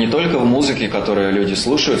проблема не только в музыке, которую люди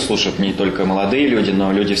слушают не только молодые люди,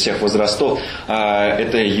 но люди всех возрастов.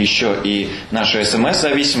 Это еще и наша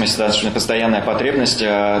СМС-зависимость, постоянная потребность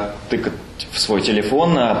тыкать в свой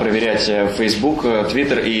телефон, проверять Facebook,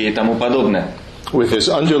 Twitter и тому подобное. With this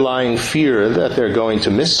underlying fear that they're going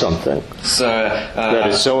to miss something, that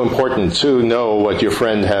it's so important to know what your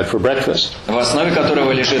friend had for breakfast. В основе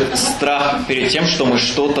которого лежит страх перед тем, что мы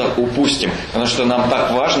что-то упустим, потому что нам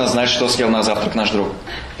так важно знать, что съел на завтрак наш друг.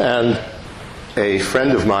 And a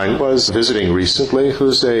friend of mine was visiting recently,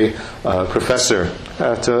 who's a professor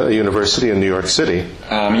at a university in New York City.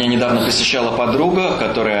 Меня недавно посещала подруга,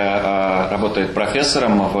 которая работает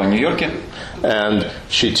профессором в Нью-Йорке. And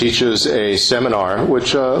she teaches a seminar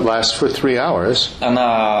which lasts for 3 hours.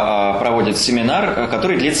 Она проводит семинар,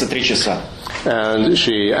 который длится 3 часа. And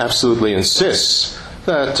she absolutely insists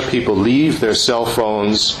that people leave their cell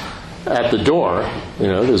phones at the door.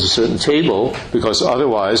 There's a certain table, because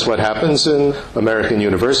otherwise what happens in American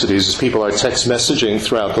universities is people are text messaging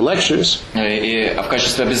throughout the lectures. И в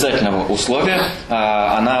качестве обязательного условия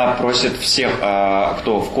она просит всех,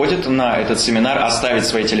 кто входит на этот семинар, оставить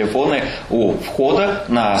свои телефоны у входа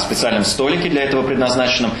на специальном столике для этого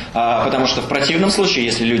предназначенном, потому что в противном случае,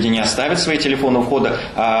 если люди не оставят свои телефоны у входа,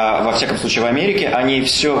 во всяком случае в Америке, они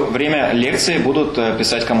все время лекции будут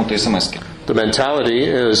писать кому-то смс-ки. The mentality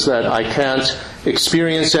is that I can't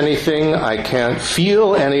experience anything, I can't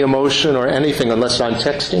feel any emotion or anything unless I'm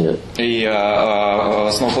texting it. И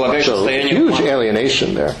основополагающее состояние huge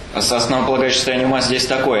alienation there. Основополагающее состояние ума здесь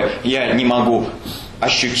такое: я не могу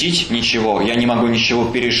ощутить ничего, я не могу ничего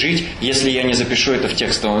пережить, если я не запишу это в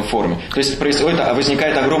текстовой форме. То есть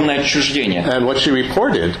возникает огромное отчуждение. And what she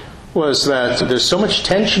reported was that there's so much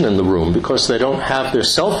tension in the room because they don't have their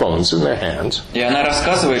cell phones in their hands. И она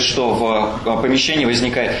рассказывает, что в помещении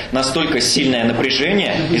возникает настолько сильное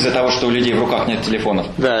напряжение из-за того, что у людей в руках нет телефонов.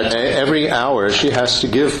 That every hour she has to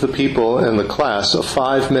give the people in the class a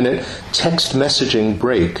 5-minute text messaging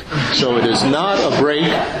break. So it is not a break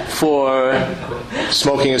for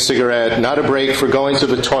smoking a cigarette, not a break for going to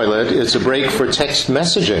the toilet, it's a break for text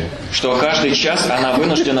messaging. Что каждый час она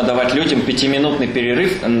вынуждена давать людям 5-минутный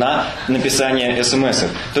перерыв на написание смс-ок.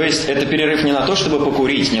 То есть это перерыв не на то, чтобы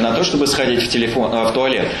покурить, не на то, чтобы сходить в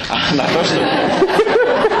туалет, а на то, чтобы...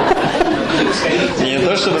 Не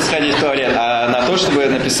то, чтобы сходить в туалет, а на то, чтобы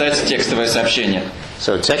написать текстовое сообщение.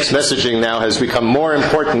 So text messaging now has become more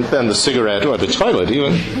important than the cigarette or the toilet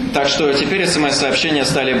even. Так что теперь смс-сообщения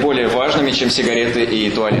стали более важными, чем сигареты и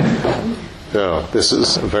туалет. So this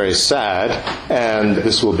is very sad, and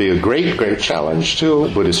this will be a great, great challenge to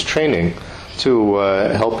Buddhist training to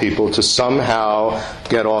help people to somehow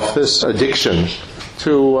get off this addiction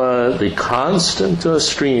to the constant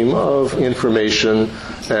stream of information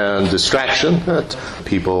and distraction that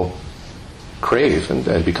people crave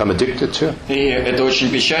and become addicted to. И это очень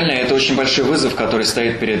печально, это очень большой вызов, который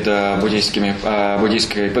стоит перед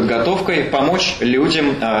буддийской подготовкой, помочь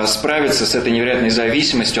людям справиться с этой невероятной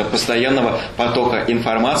зависимостью от постоянного потока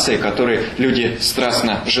информации, который люди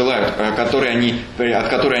страстно желают, от которой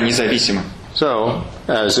они зависимы. So,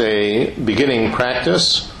 as a beginning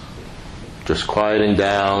practice, just quieting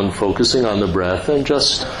down, focusing on the breath, and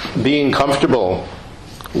just being comfortable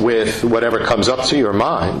with whatever comes up to your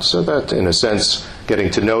mind, so that, in a sense, getting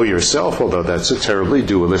to know yourself, although that's a terribly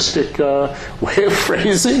dualistic way of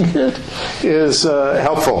phrasing it, is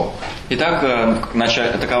helpful. Итак,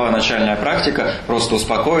 такова начальная практика, просто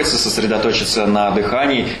успокоиться, сосредоточиться на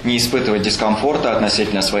дыхании, не испытывать дискомфорта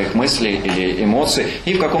относительно своих мыслей или эмоций,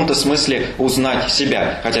 и в каком-то смысле узнать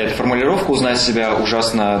себя. Хотя эта формулировка «узнать себя»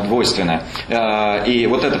 ужасно двойственная. И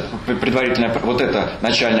вот эта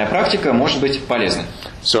начальная практика может быть полезной.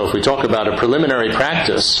 So if we talk about a preliminary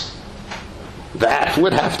practice, that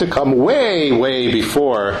would have to come way, way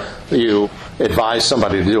before you advise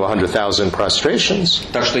somebody to do 100,000 prostrations.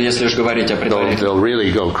 Так что если уж говорить о предварительном... They'll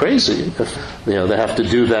really go crazy. They have to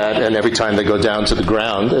do that, and every time they go down to the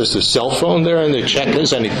ground, there's their cell phone there, and they check,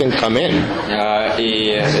 has anything come in?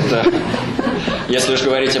 И это... Если уж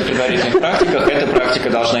говорить о предварительных практиках, эта практика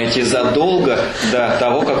должна идти задолго до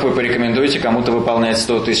того, как вы порекомендуете кому-то выполнять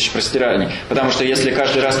 100 тысяч простираний. Потому что если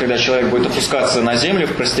каждый раз, когда человек будет опускаться на землю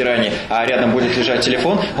в простирании, а рядом будет лежать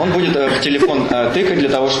телефон, он будет в телефон тыкать для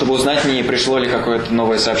того, чтобы узнать, не пришло ли какое-то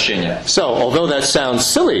новое сообщение. So, although that sounds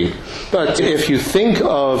silly, but if you think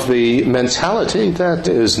of the mentality that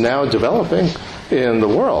is now developing in the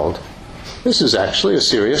world, this is actually a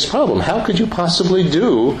serious problem. How could you possibly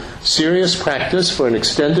do serious practice for an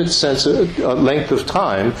extended length of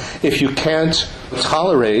time if you can't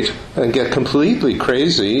tolerate and get completely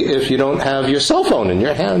crazy if you don't have your cell phone in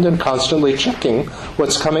your hand and constantly checking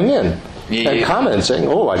what's coming in? And commenting,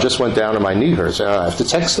 oh, I just went down and my knee hurts. I have to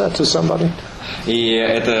text that to somebody. И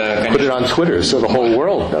это, конечно, put it on Twitter so the whole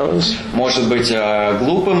world knows. Может быть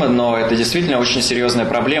глупым, но это действительно очень серьезная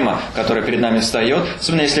проблема, которая перед нами встает.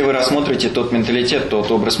 Особенно если вы рассмотрите тот менталитет, тот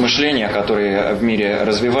образ мышления, который в мире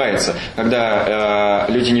развивается. Когда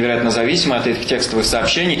люди невероятно зависимы от этих текстовых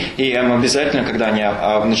сообщений, и им обязательно, когда они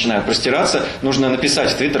начинают простираться, нужно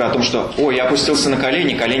написать в Твиттер о том, что «Ой, я опустился на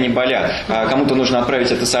колени, колени болят». Кому-то нужно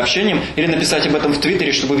отправить это сообщением или написать об этом в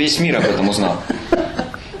Твиттере, чтобы весь мир об этом узнал.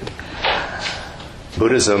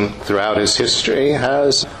 Buddhism, throughout its history,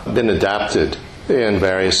 has been adapted in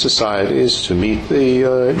various societies to meet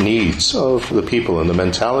the needs of the people and the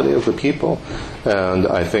mentality of the people. And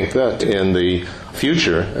I think that in the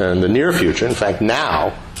future, and the near future, in fact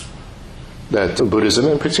now, that Buddhism,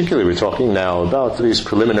 in particular, we're talking now about these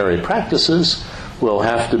preliminary practices, will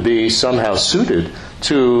have to be somehow suited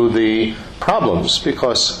to the problems,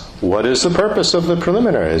 because what is the purpose of the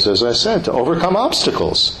preliminaries? As I said, to overcome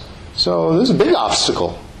obstacles. So there's a big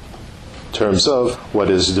obstacle in terms of what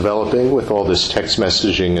is developing with all this text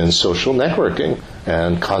messaging and social networking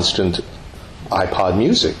and constant iPod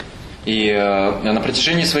music. И на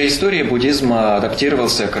протяжении своей истории буддизм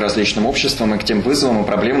адаптировался к различным обществам и к тем вызовам и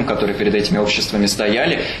проблемам, которые перед этими обществами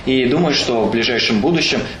стояли. И думаю, что в ближайшем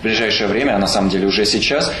будущем, в ближайшее время, а на самом деле уже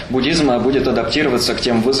сейчас, буддизм будет адаптироваться к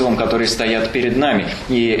тем вызовам, которые стоят перед нами.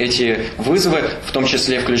 И эти вызовы в том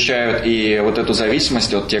числе включают и вот эту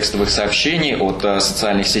зависимость от текстовых сообщений, от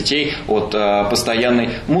социальных сетей, от постоянной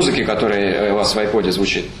музыки, которая у вас в iPod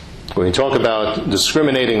звучит. When we talk about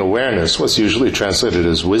discriminating awareness, what's usually translated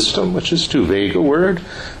as wisdom, which is too vague a word,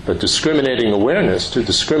 but discriminating awareness, to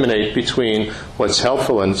discriminate between what's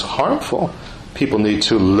helpful and harmful, people need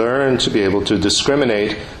to learn to be able to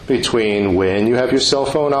discriminate between when you have your cell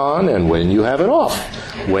phone on and when you have it off.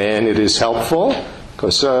 When it is helpful,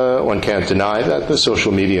 because one can't deny that the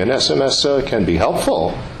social media and SMS can be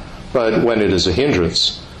helpful, but when it is a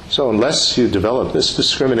hindrance. So unless you develop this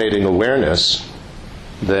discriminating awareness,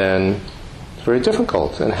 then It's very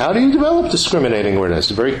difficult. And how do you develop discriminating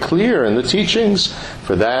awareness? It's very clear in the teachings.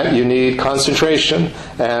 For that, you need concentration.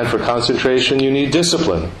 And for concentration, you need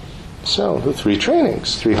discipline. So, the three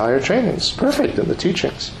higher trainings, perfect in the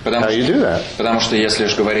teachings. How do you do that? Потому что если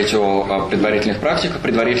же говорить о предварительных практиках,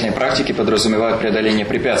 предварительные практики подразумевают преодоление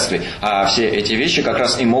препятствий, а все эти вещи как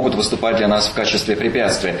раз и могут выступать для нас в качестве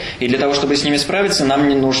препятствия. И для того, чтобы с ними справиться, нам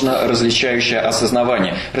не нужно различающее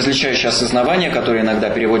осознавание. Различающее осознавание, которое иногда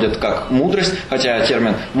переводят как мудрость, хотя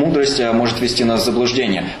термин мудрость может ввести нас в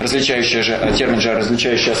заблуждение. Термин же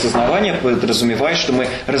различающее осознавание подразумевает, что мы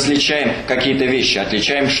различаем какие-то вещи,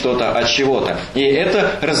 отличаем что-то от чего-то. И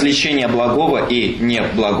это различение благого и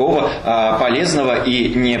неблагого, полезного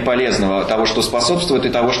и неполезного, того, что способствует и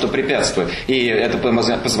того, что препятствует. И это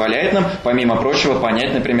позволяет нам, помимо прочего,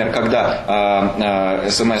 понять, например, когда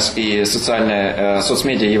СМС и социальные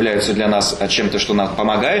соцмедиа являются для нас чем-то, что нам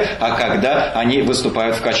помогает, а когда они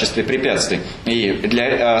выступают в качестве препятствий. И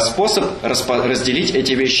способ разделить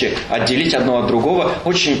эти вещи, отделить одно от другого,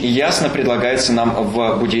 очень ясно предлагается нам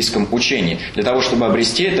в буддийском учении. Для того, чтобы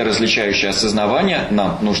обрести это различающее осознавание,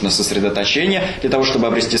 нам нужно сосредоточение. Для того, чтобы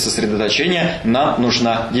обрести сосредоточение, нам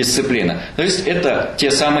нужна дисциплина. То есть это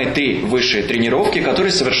те самые три высшие тренировки,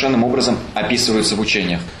 которые совершенным образом описываются в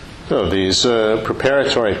учениях. So these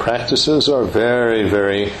preparatory practices are very,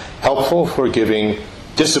 very helpful for giving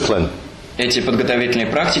discipline. Эти подготовительные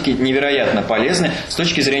практики невероятно полезны с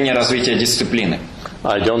точки зрения развития дисциплины.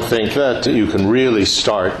 I don't think that you can really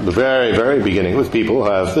start the very, very beginning with people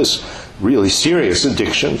who have this really serious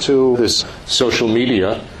addiction to this social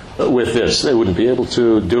media with this. They wouldn't be able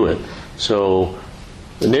to do it. So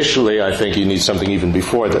initially I think you need something even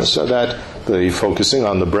before this, so that the focusing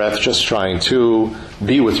on the breath, just trying to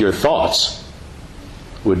be with your thoughts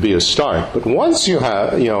would be a start. But once you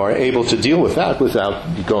are able to deal with that without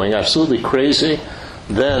going absolutely crazy,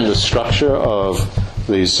 then the structure of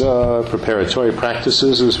these preparatory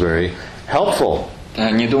practices is very helpful.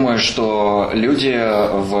 Не думаю, что люди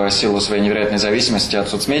в силу своей невероятной зависимости от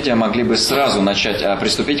соцмедиа могли бы сразу начать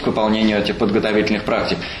приступить к выполнению этих подготовительных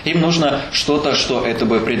практик. Им нужно что-то, что это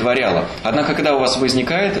бы предваряло. Однако, когда у вас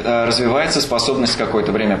развивается способность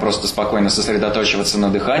какое-то время просто спокойно сосредоточиваться на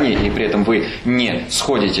дыхании, и при этом вы не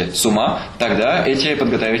сходите с ума, тогда эти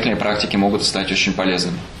подготовительные практики могут стать очень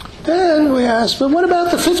полезными. Then we ask, but what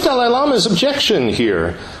about the fifth Dalai Lama's objection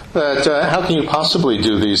here? That how can you possibly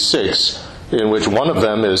do these six, in which one of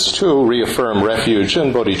them is to reaffirm refuge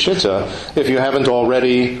and bodhicitta, if you haven't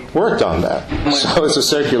already worked on that? So it's a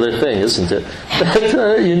circular thing, isn't it?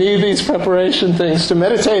 That you need these preparation things to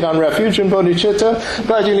meditate on refuge and bodhicitta,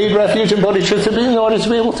 but you need refuge and bodhicitta in order to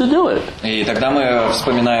be able to do it. И тогда мы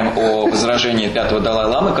вспоминаем о возражении пятого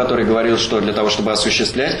Далай-ламы, который говорил, что для того, чтобы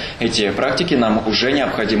осуществлять эти практики, нам уже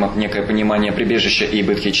необходимо некое понимание прибежища и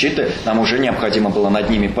бодхичитты, нам уже необходимо было над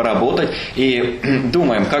ними поработать. И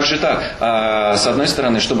думаем, как же так? С одной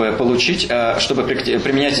стороны, чтобы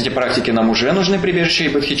применять эти практики, нам уже нужны прибежище и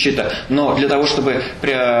бодхичитта, но для того, чтобы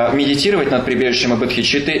медитировать над прибежищем и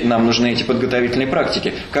бодхичиттой, нам нужны эти подготовительные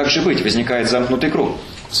практики. Как же быть? Возникает замкнутый круг.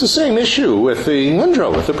 It's the same issue with the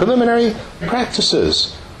ngundro, with the preliminary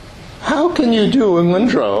practices. How can you do a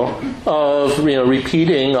ngundro of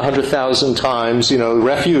repeating 100,000 times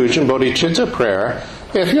refuge and bodhicitta prayer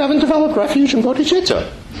if you haven't developed refuge and bodhicitta?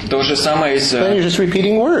 То же самое с... Then you're just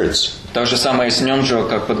repeating words. То же самое с нёнджо,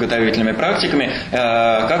 как подготовительными практиками.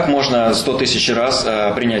 Как можно 100 тысяч раз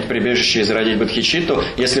принять прибежище и зародить бодхичитту,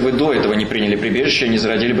 если вы до этого не приняли прибежище и не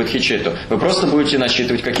зародили бодхичитту? Вы просто будете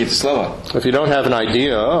насчитывать какие-то слова. If you don't have an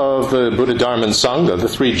idea of the Buddha, Dharma and Sangha, the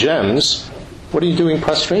three gems, what are you doing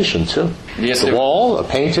prostration to? The wall, a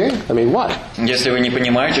painting? I mean, what? Если вы не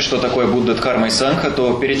понимаете, что такое Будда, Дхарма и Сангха,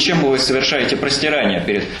 то перед чем вы совершаете простирание?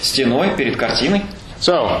 Перед стеной, перед картиной?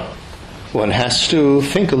 So, one has to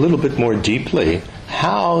think a little bit more deeply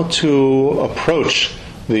how to approach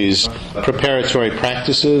these preparatory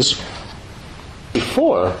practices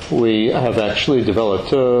before we have actually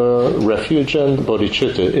developed refuge and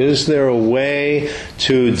bodhicitta. Is there a way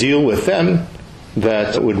to deal with them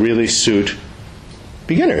that would really suit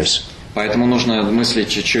beginners? Поэтому нужно мыслить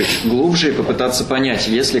чуть-чуть глубже и попытаться понять,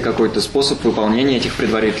 есть ли какой-то способ выполнения этих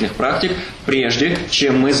предварительных практик, прежде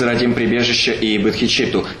чем мы зародим прибежище и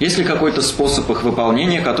бодхичитту. Есть ли какой-то способ их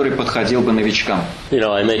выполнения, который подходил бы новичкам?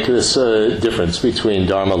 I make this difference between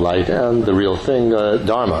Dharma light and the real thing,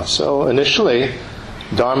 Dharma. So initially,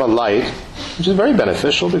 Dharma light, which is very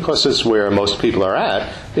beneficial because it's where most people are at,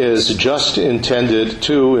 is just intended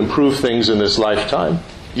to improve things in this lifetime.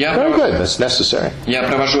 Very good. That's necessary. Я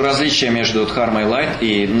провожу различия между дхармой лайт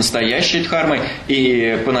и настоящей дхармой,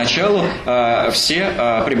 и поначалу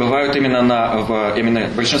все пребывают именно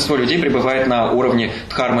большинство людей пребывает на уровне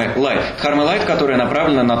дхармы лайт. Дхарма лайт, которая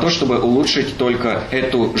направлена на то, чтобы улучшить только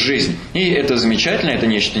эту жизнь. И это замечательно, это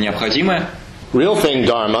нечто необходимое. Real thing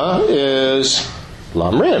dharma is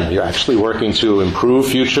lamrim. You're actually working to improve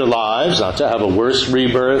future lives, not to have a worse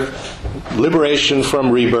rebirth, liberation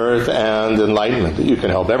from rebirth, and enlightenment. That you can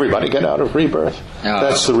help everybody get out of rebirth.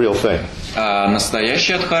 That's the real thing.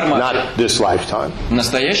 Настоящая дхарма... Not this lifetime.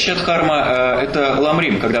 Настоящая дхарма – это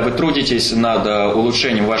ламрим, когда вы трудитесь над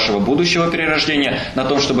улучшением вашего будущего перерождения, над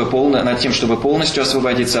тем, чтобы полностью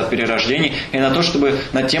освободиться от перерождений, и над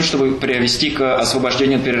тем, чтобы привести к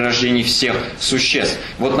освобождению от перерождений всех существ.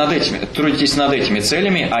 Вот трудитесь над этими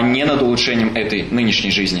целями, а не над улучшением этой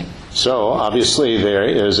нынешней жизни. So, obviously, there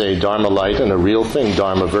is a Dharma light and a real thing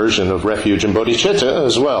Dharma version of refuge and bodhicitta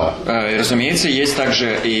as well. И, разумеется, есть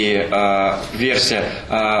также и версия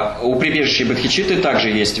у прибежища бодхичитты, также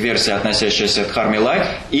есть версия, относящаяся к дхарме лайт,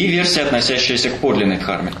 и версия, относящаяся к подлинной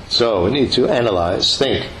дхарме. So, we need to analyze,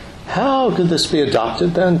 think, how could this be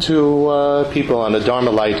adopted then to people on a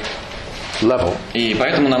Dharma light level? И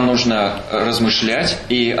поэтому нам нужно размышлять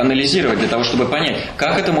и анализировать для того, чтобы понять,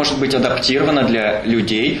 как это может быть адаптировано для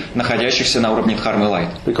людей, находящихся на уровне дхармы лайт.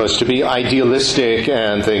 Because to be idealistic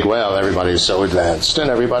and think, well, everybody is so advanced and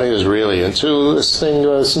everybody is really into this thing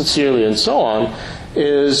sincerely and so on,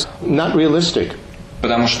 is not realistic.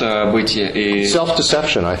 Потому что быть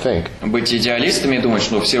self-deception, I think. Быть идеалистами и думать,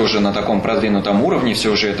 что все уже на таком продвинутом уровне, все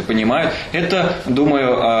уже это понимают, это,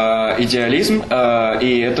 думаю, идеализм,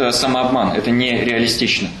 и это самообман, это не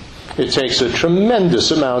реалистично. It takes a tremendous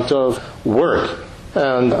amount of work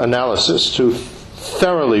and analysis to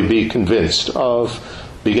thoroughly be convinced of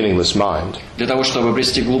beginningless mind. Для того, чтобы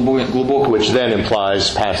обрести глубокую, which then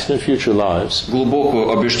implies past and future lives.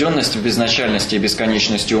 Глубокую убежденность в безначальности и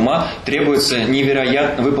бесконечности ума, требуется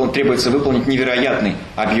выполнить невероятный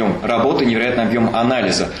объем работы, невероятный объем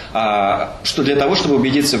анализа. Что для того, чтобы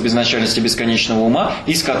убедиться в безначальности бесконечного ума,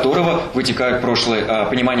 из которого вытекает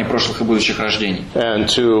понимание прошлых и будущих рождений. And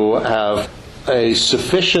to have a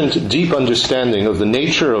sufficient deep understanding of the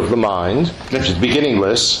nature of the mind, which is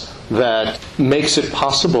beginningless, that makes it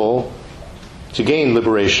possible to gain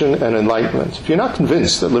liberation and enlightenment. If you're not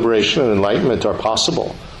convinced that liberation and enlightenment are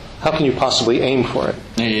possible, how can you possibly aim for it?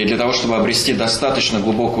 И для того, чтобы обрести достаточно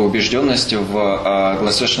глубокую убежденность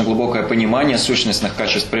достаточно глубокое понимание сущностных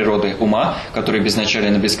качеств природы ума, которые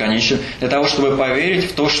безначален и бесконечен, для того, чтобы поверить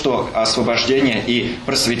в то, что освобождение и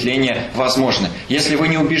просветление возможны. Если вы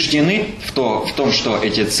не убеждены в том, что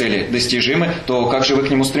эти цели достижимы, то как же вы к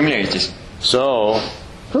ним устремляетесь?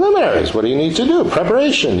 Preliminaries, what do you need to do?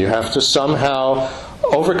 Preparation. You have to somehow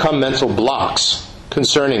overcome mental blocks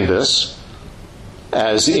concerning this,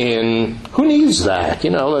 as in, who needs that?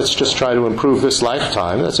 Let's just try to improve this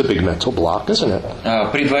lifetime. That's a big mental block, isn't it?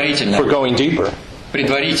 For going deeper.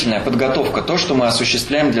 Предварительная подготовка, то, что мы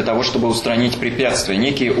осуществляем для того, чтобы устранить препятствия,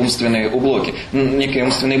 некие умственные блоки.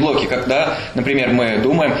 Когда, например, мы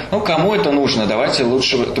думаем, кому это нужно, давайте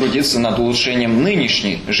лучше трудиться над улучшением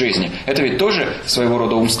нынешней жизни. Это ведь тоже своего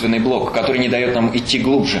рода умственный блок, который не дает нам идти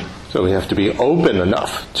глубже. So we have to be open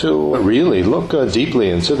enough to really look deeply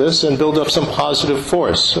into this and build up some positive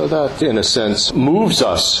force so that, in a sense, moves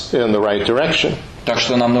us in the right direction. Так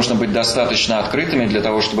что нам нужно быть достаточно открытыми для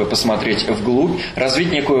того, чтобы посмотреть вглубь,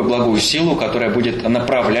 развить некую благую силу, которая будет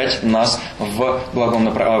направлять нас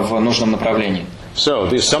в нужном направлении. So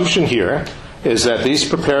the assumption here is that these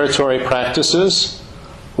preparatory practices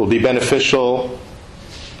will be beneficial.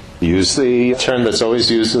 Use the term that's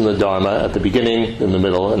always used in the Dharma at the beginning, in the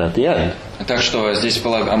middle, and at the end. Так что здесь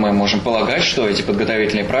мы можем полагать, что эти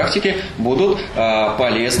подготовительные практики будут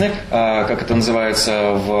полезны, как это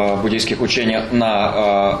называется в буддийских учениях,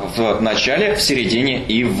 в начале, в середине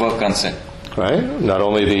и в конце. Right? Not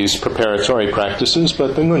only these preparatory practices,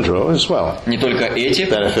 but the ngundro as well. Не только эти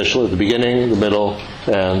beneficial at the beginning, the middle,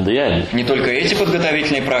 and the end. Не только эти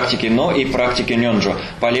подготовительные практики, но и практики нёнджо,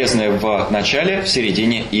 полезные в начале, в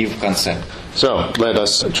середине и в конце. So, let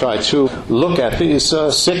us try to look at these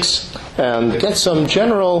six and get some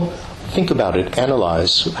general, think about it,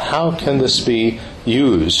 analyze. How can this be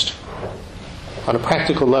used on a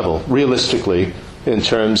practical level, realistically, in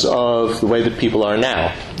terms of the way that people are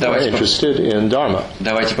now interested in Dharma.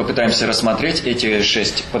 Давайте попытаемся рассмотреть эти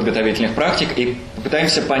 6 подготовительных практик и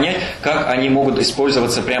попытаемся понять, как они могут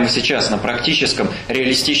использоваться прямо сейчас на практическом,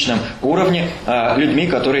 реалистичном уровне людьми,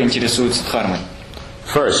 которые интересуются дхармой.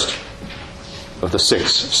 First of the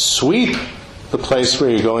 6, sweep the place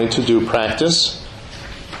where you're going to do practice,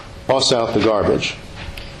 toss out the garbage.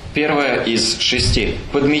 Первое из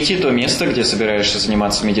 6. Подмети то место, где собираешься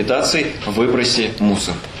заниматься медитацией, выброси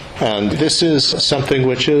мусор. And this is something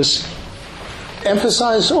which is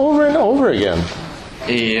emphasized over and over again.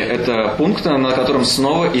 И это пункт, на котором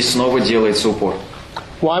снова и снова делается упор.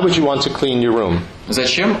 Why would you want to clean your room?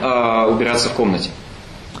 Зачем убираться в комнате?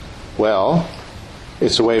 Well,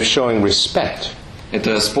 it's a way of showing respect.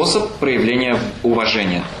 Это способ проявления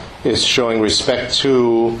уважения. It's showing respect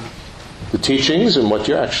to the teachings and what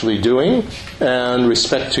you're actually doing, and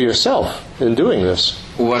respect to yourself in doing this.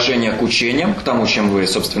 Уважение к учениям, к тому, чем вы,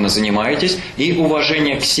 собственно, занимаетесь, и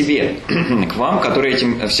уважение к себе, к вам, который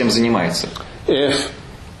этим всем занимается. If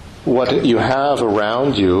what you have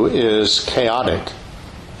around you is chaotic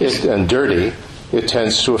and dirty, it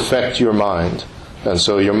tends to affect your mind. And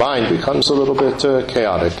so your mind becomes a little bit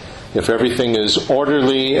chaotic. If everything is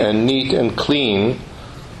orderly and neat and clean,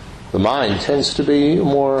 the mind tends to be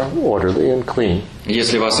more orderly and clean.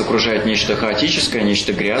 Если вас окружает нечто хаотическое,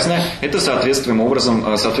 нечто грязное, это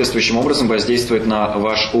соответствующим образом воздействует на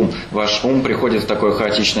ваш ум. Ваш ум приходит в такое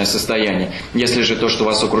хаотичное состояние. Если же то, что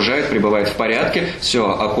вас окружает, пребывает в порядке, все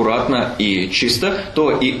аккуратно и чисто,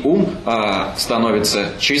 то и ум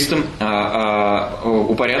становится чистым,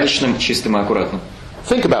 упорядоченным, чистым и аккуратным.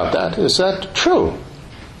 Think about that. Is that true?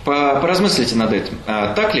 Поразмыслите над этим.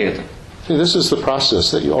 Так ли это? See, this is the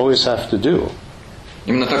process that you always have to do.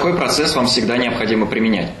 Именно такой процесс вам всегда необходимо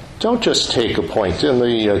применять. Don't just take a point in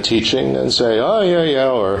the teaching and say, oh,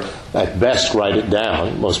 yeah, or at best write it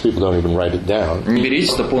down. Most people don't even write it down. Не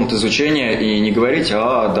берите этот пункт изучения и не говорите,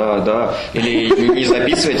 да, или не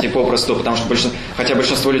записывайте попросту, потому что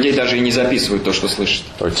большинство людей даже и не записывают то, что слышат.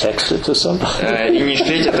 Or text it to somebody. И не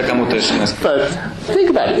шлите это кому-то смс. But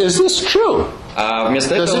think about it. Is this true? А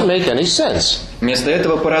вместо Does it make any sense?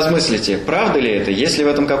 этого поразмыслите, правда ли это, есть ли в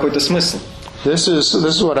этом какой-то смысл? This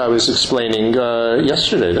is what I was explaining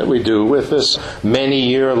yesterday that we do with this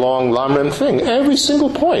many-year-long Lamrim thing. Every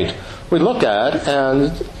single point we look at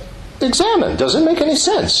and examine. Does it make any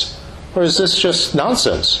sense? Or is this just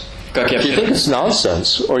nonsense? If you think it's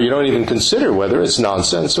nonsense, or you don't even consider whether it's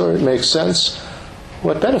nonsense or it makes sense,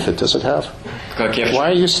 what benefit does it have?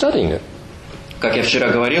 Why are you studying it? Как я вчера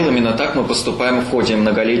говорил, именно так мы поступаем в ходе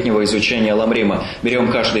многолетнего изучения Ламрима.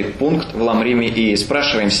 Берем каждый пункт в Ламриме и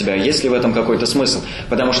спрашиваем себя, есть ли в этом какой-то смысл.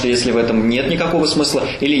 Потому что если в этом нет никакого смысла,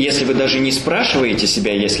 или если вы даже не спрашиваете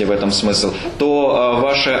себя, есть ли в этом смысл, то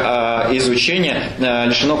ваше изучение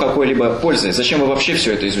лишено какой-либо пользы. Зачем вы вообще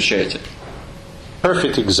все это изучаете?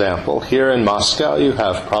 Perfect example. Here in Moscow, you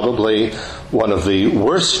have probably one of the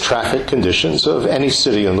worst traffic conditions of any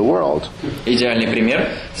city in the world. Идеальный пример.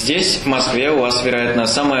 Здесь, в Москве, у вас, вероятно,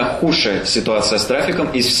 самая худшая ситуация с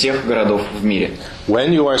трафиком из всех городов в мире.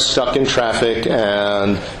 When you are stuck in traffic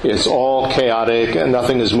and it's all chaotic and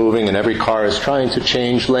nothing is moving and every car is trying to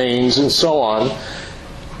change lanes and so on,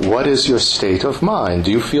 what is your state of mind? Do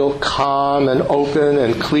you feel calm and open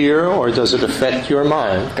and clear, or does it affect your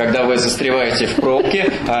mind? Когда вы застреваете в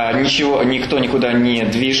пробке, никто никуда не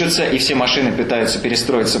движется, и все машины пытаются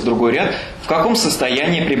перестроиться в другой ряд, в каком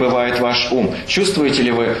состоянии пребывает ваш ум? Чувствуете ли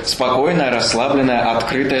вы спокойное, расслабленное,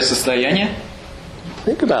 открытое состояние?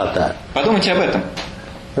 Think about that. Подумайте об этом.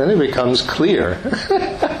 Then it becomes clear,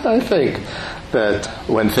 I think, that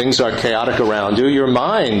when things are chaotic around you, your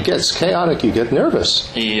mind gets chaotic, you get nervous.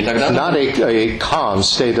 И тогда not a calm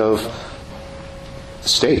state,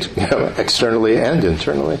 externally and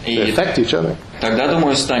internally. They affect each other. Тогда,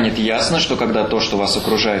 думаю, станет ясно, что когда то, что вас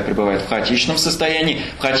окружает, пребывает в хаотичном состоянии,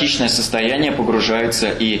 в хаотичное состояние погружается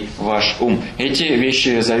и ваш ум. Эти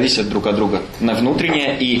вещи зависят друг от друга, на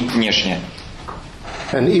внутреннее и внешнее.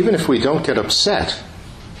 And even if we don't get upset,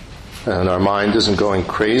 and our mind isn't going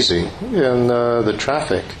crazy in the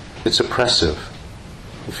traffic, it's oppressive.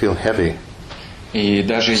 You feel heavy. И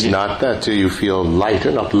даже It's not that you feel light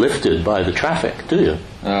and uplifted by the traffic, do you?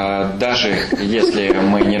 Даже если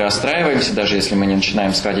мы не расстраиваемся, даже если мы не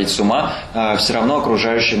начинаем сходить с ума, все равно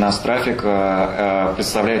окружающий нас трафик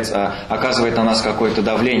оказывает на нас какое-то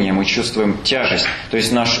давление, мы чувствуем тяжесть. То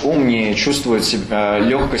есть наш ум не чувствует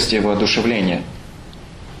легкости и воодушевления.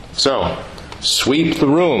 So, sweep the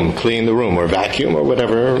room, clean the room, or vacuum, or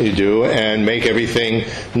whatever you do, and make everything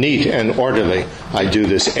neat and orderly. I do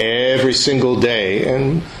this every single day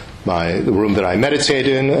in the room that I meditate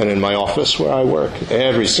in and in my office where I work.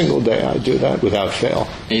 Every single day I do that without fail.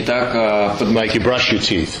 Итак, like you brush your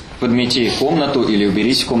teeth. Подмети комнату или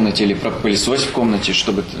уберись в комнате, или пропылесось в комнате,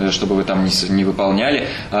 чтобы вы там не выполняли.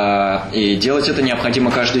 И делать это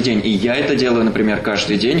необходимо каждый день. И я это делаю, например,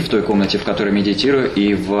 каждый день в той комнате, в которой медитирую,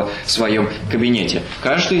 и в своем кабинете.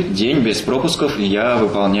 Каждый день без пропусков я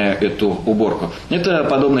выполняю эту уборку. Это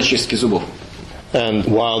подобно чистке зубов. And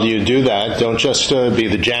while you do that, don't just be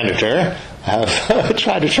the janitor.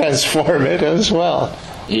 Try to transform it as well.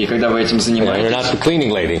 И когда вы этим занимаетесь, you're not the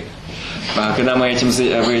cleaning lady. Когда вы этим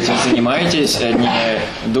занимаетесь,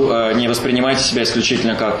 не воспринимайте себя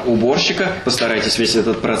исключительно как уборщика, постарайтесь весь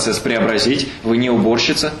этот процесс преобразить. Вы не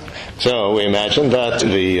уборщица. So we imagine that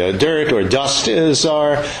the dirt or dust is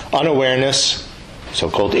our unawareness,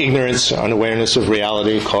 so-called ignorance, unawareness of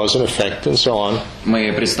reality, cause and effect, and so on.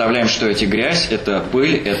 Мы представляем, что эти грязь, это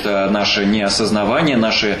пыль, это наше неосознавание,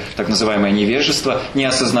 наше так называемое невежество,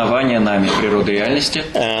 неосознавание нами природы реальности.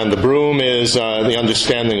 And the broom is the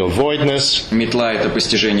understanding of voidness. Метла – это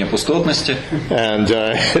постижение пустотности. And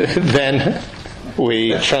then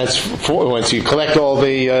we transform, once you collect all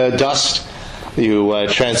the dust, you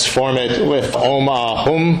transform it with Om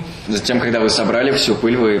Ahum. Затем, когда вы собрали всю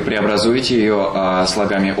пыль, вы преобразуете ее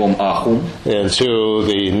слогами Om Ahum into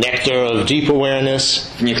the nectar of deep awareness.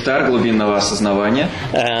 В нектар глубинного осознавания.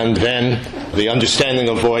 And then the understanding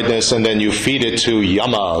of voidness, and then you feed it to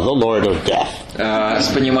Yama, the Lord of Death.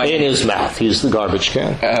 In his mouth, he's the garbage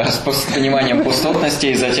can. С пониманием пустотности,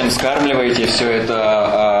 и затем скармливаете все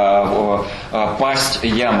это пасть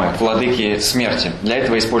ямы, владыки смерти. Для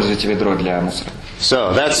этого используйте ведро для мусора.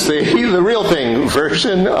 So that's the real thing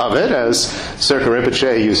version of it, as Sirka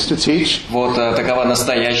Rinpoche used to teach. Вот такова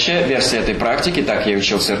настоящая версия этой практики, так я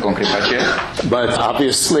учил Сирком Ринпоче. But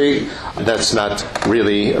obviously, that's not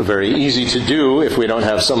really very easy to do if we don't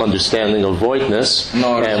have some understanding of voidness,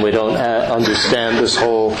 and we don't understand this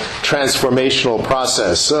whole transformational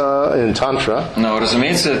process in Tantra. Но,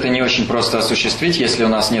 разумеется, это не очень просто осуществить, если у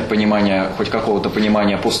нас нет понимания, хоть какого-то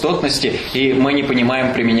понимания пустотности, и мы не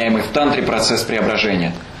понимаем применяемый в тантре процесс преображения.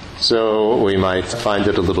 So we might find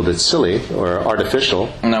it a little bit silly or artificial.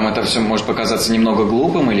 Нам это все может показаться немного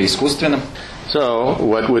глупым или искусственным. So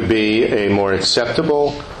what would be a more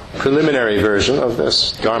acceptable preliminary version of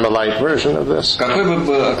this, Dharma-light version of this?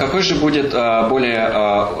 Какой же будет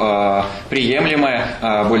более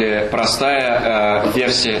приемлемая, более простая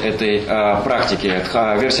версия этой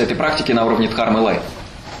практики на уровне Dharma-light?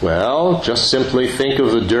 Well, just simply think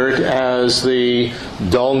of the dirt as the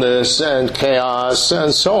dullness and chaos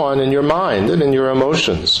and so on in your mind and in your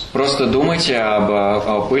emotions. Просто думайте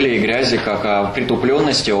об пыли и грязи как о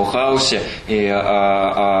притупленности, о хаосе и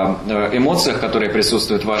о эмоциях, которые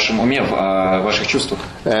присутствуют в вашем уме, в ваших чувствах.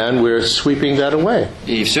 And we're sweeping that away.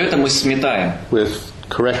 И все это мы сметаем. With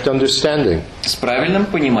correct understanding. С правильным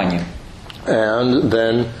пониманием. And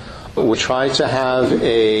then we try to have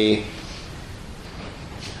a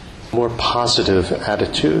more positive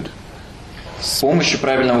attitude. С помощью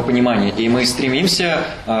правильного понимания. И мы стремимся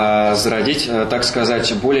зародить, так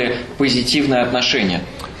сказать, более позитивное отношение.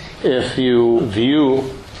 If you view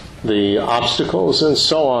the obstacles and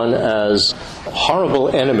so on as a horrible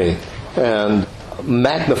enemy and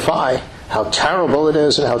magnify how terrible it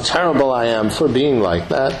is and how terrible I am for being like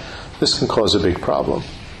that, this can cause a big problem.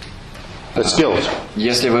 That's guilt.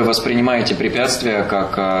 Если вы воспринимаете препятствия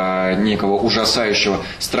как некого ужасающего,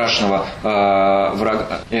 страшного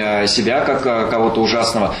врага, себя как кого-то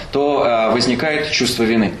ужасного, то возникает чувство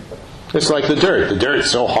вины. It's like the dirt. The dirt's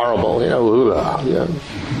so horrible,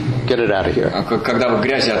 get it out of here. Когда вы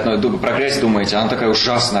про грязь думаете, она такая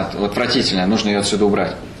ужасная, отвратительная, нужно ее отсюда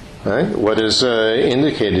убрать. Right? What is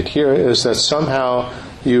indicated here is that somehow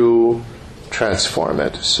you transform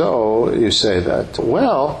it. So you say that,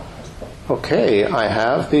 well, okay, I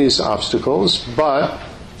have these obstacles, but,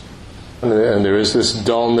 and there is this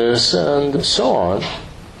dullness and so on,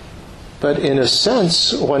 but in a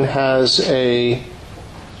sense one has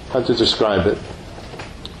how to describe it?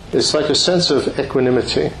 It's like a sense of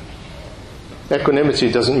equanimity. Equanimity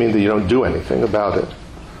doesn't mean that you don't do anything about it,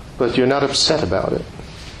 but you're not upset about it.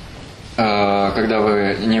 Когда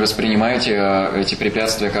вы не воспринимаете эти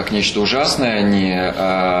препятствия как нечто ужасное,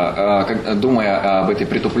 не думая об этой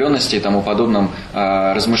притупленности и тому подобном,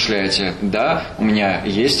 размышляете, да, у меня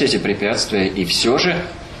есть эти препятствия, и все же,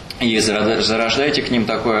 и зарождаете к ним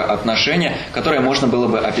такое отношение, которое можно было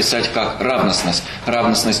бы описать как равностность.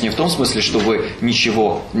 Равностность не в том смысле, что вы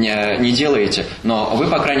ничего не делаете, но вы,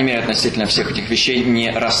 по крайней мере, относительно всех этих вещей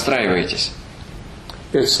не расстраиваетесь.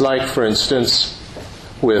 It's like, for instance,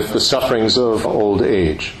 with the sufferings of old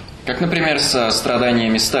age. Как, например, со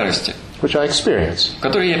страданиями старости, which I experience.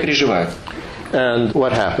 Которые я переживаю. And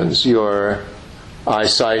what happens? Your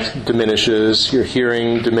eyesight diminishes, your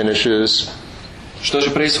hearing diminishes. Что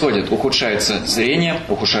же происходит? Ухудшается зрение,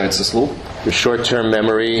 ухудшается слух. Your short-term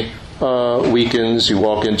memory weakens. You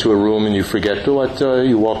walk into a room and you forget what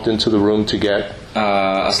you walked into the room to get.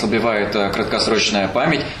 ослабевает краткосрочная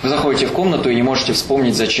память. Вы заходите в комнату и не можете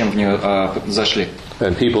вспомнить, зачем в нее зашли.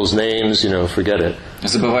 And people's names, forget it.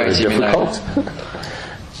 Забываете имена.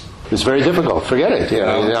 It's very difficult. Forget it.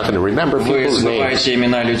 You're not going to remember people's names. Вы забываете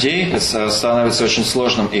имена людей, становится очень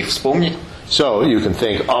сложным их вспомнить. So you can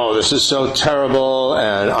think, oh, this is so terrible,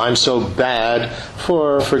 and I'm so bad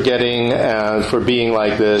for forgetting and for being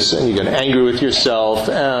like this, and you get angry with yourself,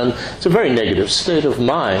 and it's a very negative state of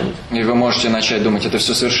mind. И вы можете начать думать, это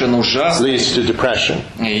все совершенно ужасно. Leads to depression.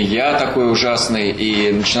 И я такой ужасный,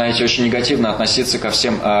 и начинаете очень негативно относиться ко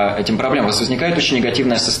всем этим проблемам. У вас возникает очень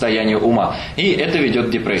негативное состояние ума, и это ведет к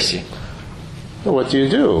депрессии. What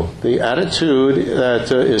do? The attitude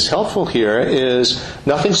that is helpful here is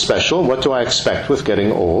nothing special. What do I expect with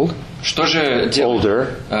getting old? Что же делает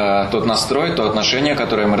тот настрой, то отношение,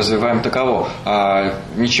 которое мы развиваем, таково?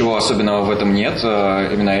 Ничего особенного в этом нет.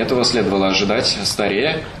 Именно этого следовало ожидать,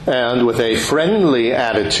 старея. And with a friendly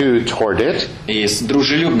attitude toward it, и с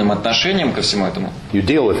дружелюбным отношением ко всему этому, you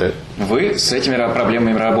deal with it. Вы с этими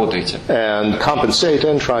проблемами работаете. And compensate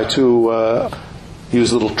and try to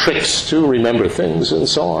use little tricks to remember things and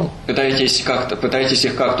so on. Пытаетесь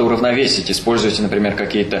их как-то уравновесить. Используйте, например,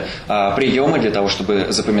 какие-то приемы для того, чтобы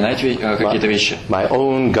запоминать какие-то вещи. My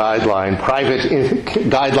own private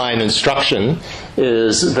guideline instruction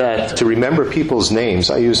is that to remember people's names,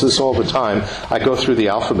 I use this all the time, I go through the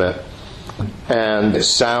alphabet and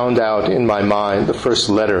sound out in my mind the first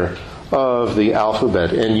letter of the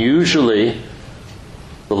alphabet. And usually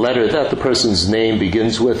the letter that the person's name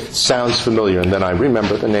begins with sounds familiar, and then I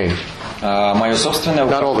remember the name. Мое собственное,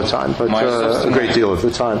 not all the time, but a great deal of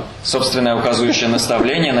the time. Собственное указывающее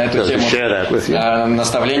наставление на эту тему.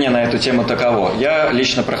 Наставление на эту тему таково. Я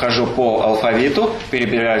лично прохожу по алфавиту,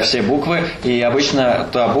 перебираю все буквы, и обычно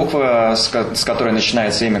та буква, с которой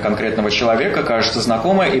начинается имя конкретного человека, кажется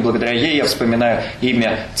знакомой, и благодаря ей я вспоминаю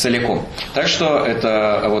имя целиком. Так что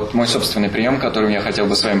это вот мой собственный прием, которым я хотел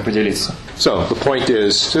бы с вами поделиться. So the point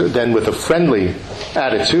is, then with a friendly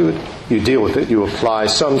attitude, you deal with it, you apply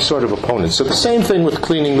some sort of opponent. So the same thing with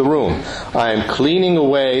cleaning the room. I am cleaning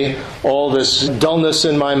away all this dullness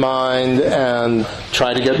in my mind and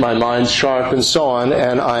try to get my mind sharp and so on,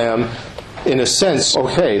 and I am, in a sense,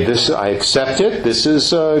 okay, this I accept it, this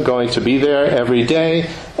is going to be there every day,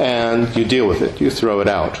 and you deal with it, you throw it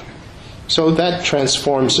out. So that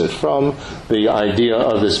transforms it from the idea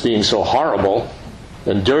of this being so horrible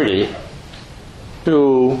and dirty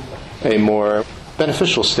to a more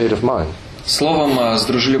beneficial state of mind. Словом, с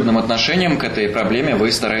дружелюбным отношением к этой проблеме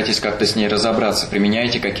вы стараетесь как-то с ней разобраться,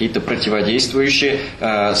 применяете какие-то противодействующие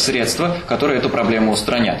средства, которые эту проблему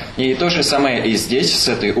устранят. И то же самое и здесь, с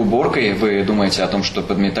этой уборкой, вы думаете о том, что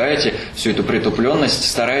подметаете всю эту притупленность,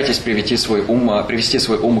 стараетесь привести свой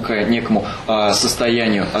ум к некому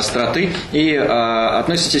состоянию остроты и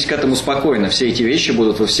относитесь к этому спокойно. Все эти вещи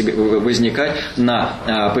будут возникать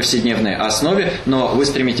на повседневной основе, но вы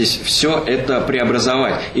стремитесь все это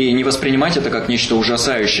преобразовать и не воспринимать это как нечто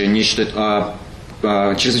ужасающее, нечто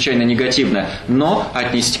чрезвычайно негативное, но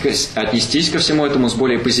отнестись ко всему этому с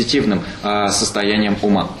более позитивным состоянием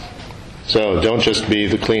ума. So don't just be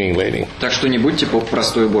the cleaning lady. Так что не будьте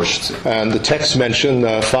простой уборщицей. And the text mentioned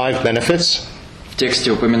 5 benefits. В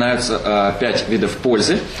тексте упоминаются 5 видов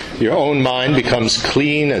пользы. Your own mind becomes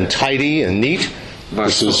clean and tidy and neat.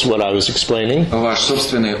 This is what I was explaining. Ваш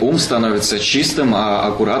собственный ум становится чистым,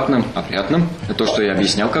 аккуратным, опрятным. Это то, что я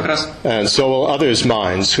объяснял как раз. And so will others'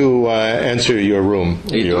 minds who enter your room,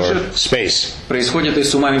 your space. Происходит и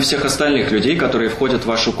с умами всех остальных людей, которые входят в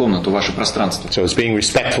вашу комнату, в ваше пространство. So it's being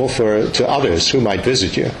respectful to others who might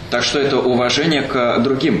visit you. Так что это уважение к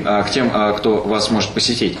другим, к тем, кто вас может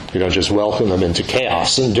посетить. You don't just welcome them into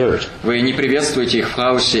chaos and dirt. Вы не приветствуете их в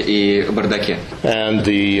хаосе и бардаке. And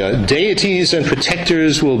the deities and protectors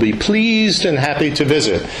will be pleased and happy to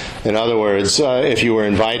visit. In other words, if you were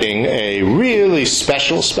inviting a really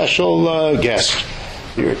special guest,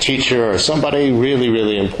 your teacher or somebody really,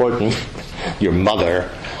 really important, your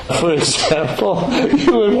mother, for example,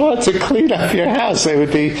 you would want to clean up your house. They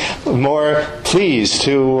would be more pleased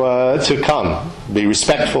to come. Be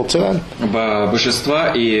respectful to them.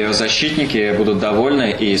 Божества и защитники будут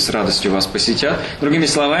довольны и с радостью вас посетят. Другими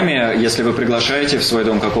словами, если вы приглашаете в свой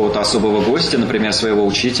дом какого-то особого гостя, например, своего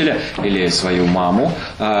учителя или свою маму,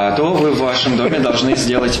 то вы в вашем доме должны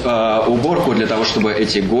сделать уборку для того, чтобы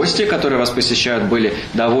эти гости, которые вас посещают, были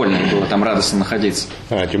довольны и было там радостно находиться.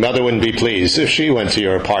 Your mother wouldn't be pleased if she went to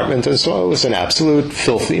your apartment and saw it was an absolute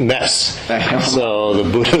filthy mess. So the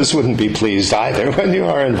Buddhas wouldn't be pleased either when you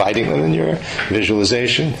are inviting them and you're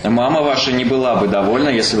visualization. Мама ваша не была бы довольна,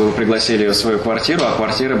 если бы вы пригласили ее в свою квартиру, а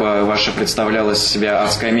квартира бы ваша представляла из себя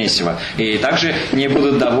адское месиво. И также не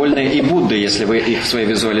будут довольны и Будды, если вы их в своей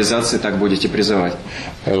визуализации так будете призывать.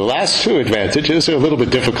 The last two advantages are a little bit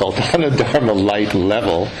difficult on a Dharma light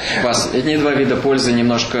level. Последние два вида пользы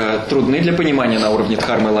немножко трудны для понимания на уровне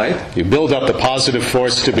Dharma Light. You build up the positive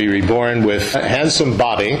force to be reborn with a handsome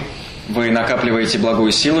body. Вы накапливаете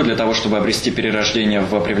благую силу для того, чтобы обрести перерождение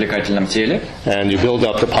в привлекательном теле. And you build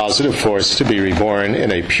up the positive force to be reborn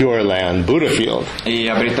in a pure land Buddha field.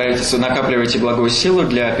 И накапливаете благую силу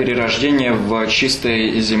для перерождения в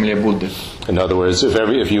чистой земле Будды. In other words,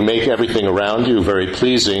 if you make everything around you very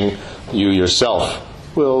pleasing, you yourself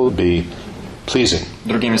will be pleasing.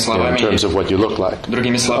 Другими словами, in terms of what you look like.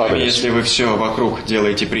 Другими словами, если вы все вокруг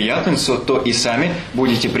делаете приятным, то и сами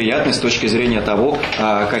будете приятны с точки зрения того,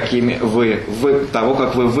 какими того,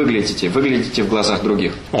 как вы выглядите в глазах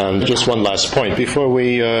других. And just one last point before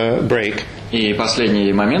we break. И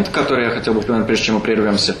последний момент, который я хотел бы упомянуть, прежде чем мы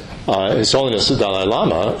прервемся. His Holiness the Dalai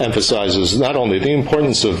Lama emphasizes not only the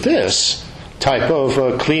importance of this type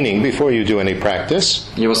of cleaning before you do any practice.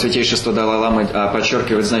 Его святейшество Далай-лама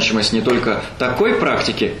подчеркивает значимость не только такой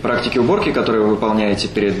практики уборки, которую вы выполняете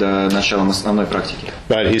перед началом основной практики.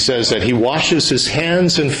 But he says that he washes his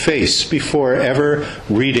hands and face before ever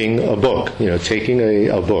reading a book, taking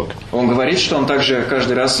a book. Он говорит, что он также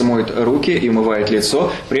каждый раз моет руки и умывает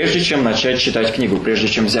лицо, прежде чем начать читать книгу, прежде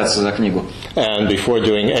чем взяться за книгу. And before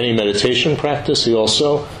doing any meditation practice, he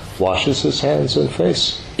also washes his hands and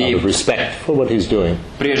face out of respect for what he's doing.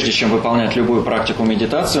 Прежде чем выполнять любую практику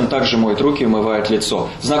медитации, он также моет руки и умывает лицо.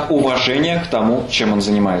 Знак уважения к тому, чем он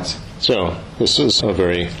занимается. So, this is a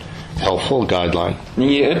very helpful guideline.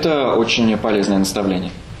 И это очень полезное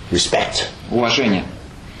наставление. Respect. Уважение.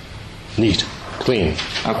 Neat. Clean.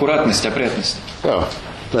 Аккуратность, опрятность. So,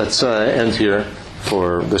 let's end here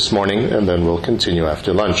for this morning, and then we'll continue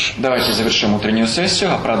after lunch. Давайте завершим утреннюю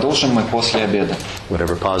сессию, а продолжим мы после обеда.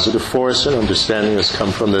 Whatever positive force and understanding has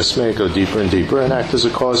come from this may go deeper and deeper and act as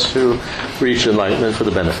a cause to reach enlightenment for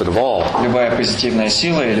the benefit of all. Любая позитивная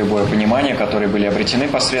сила и любое понимание, которые были обретены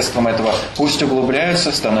посредством этого, пусть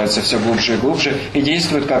углубляются, становятся все глубже и глубже и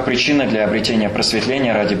действуют как причина для обретения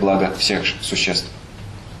просветления ради блага всех существ.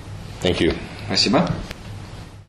 Thank you. Спасибо.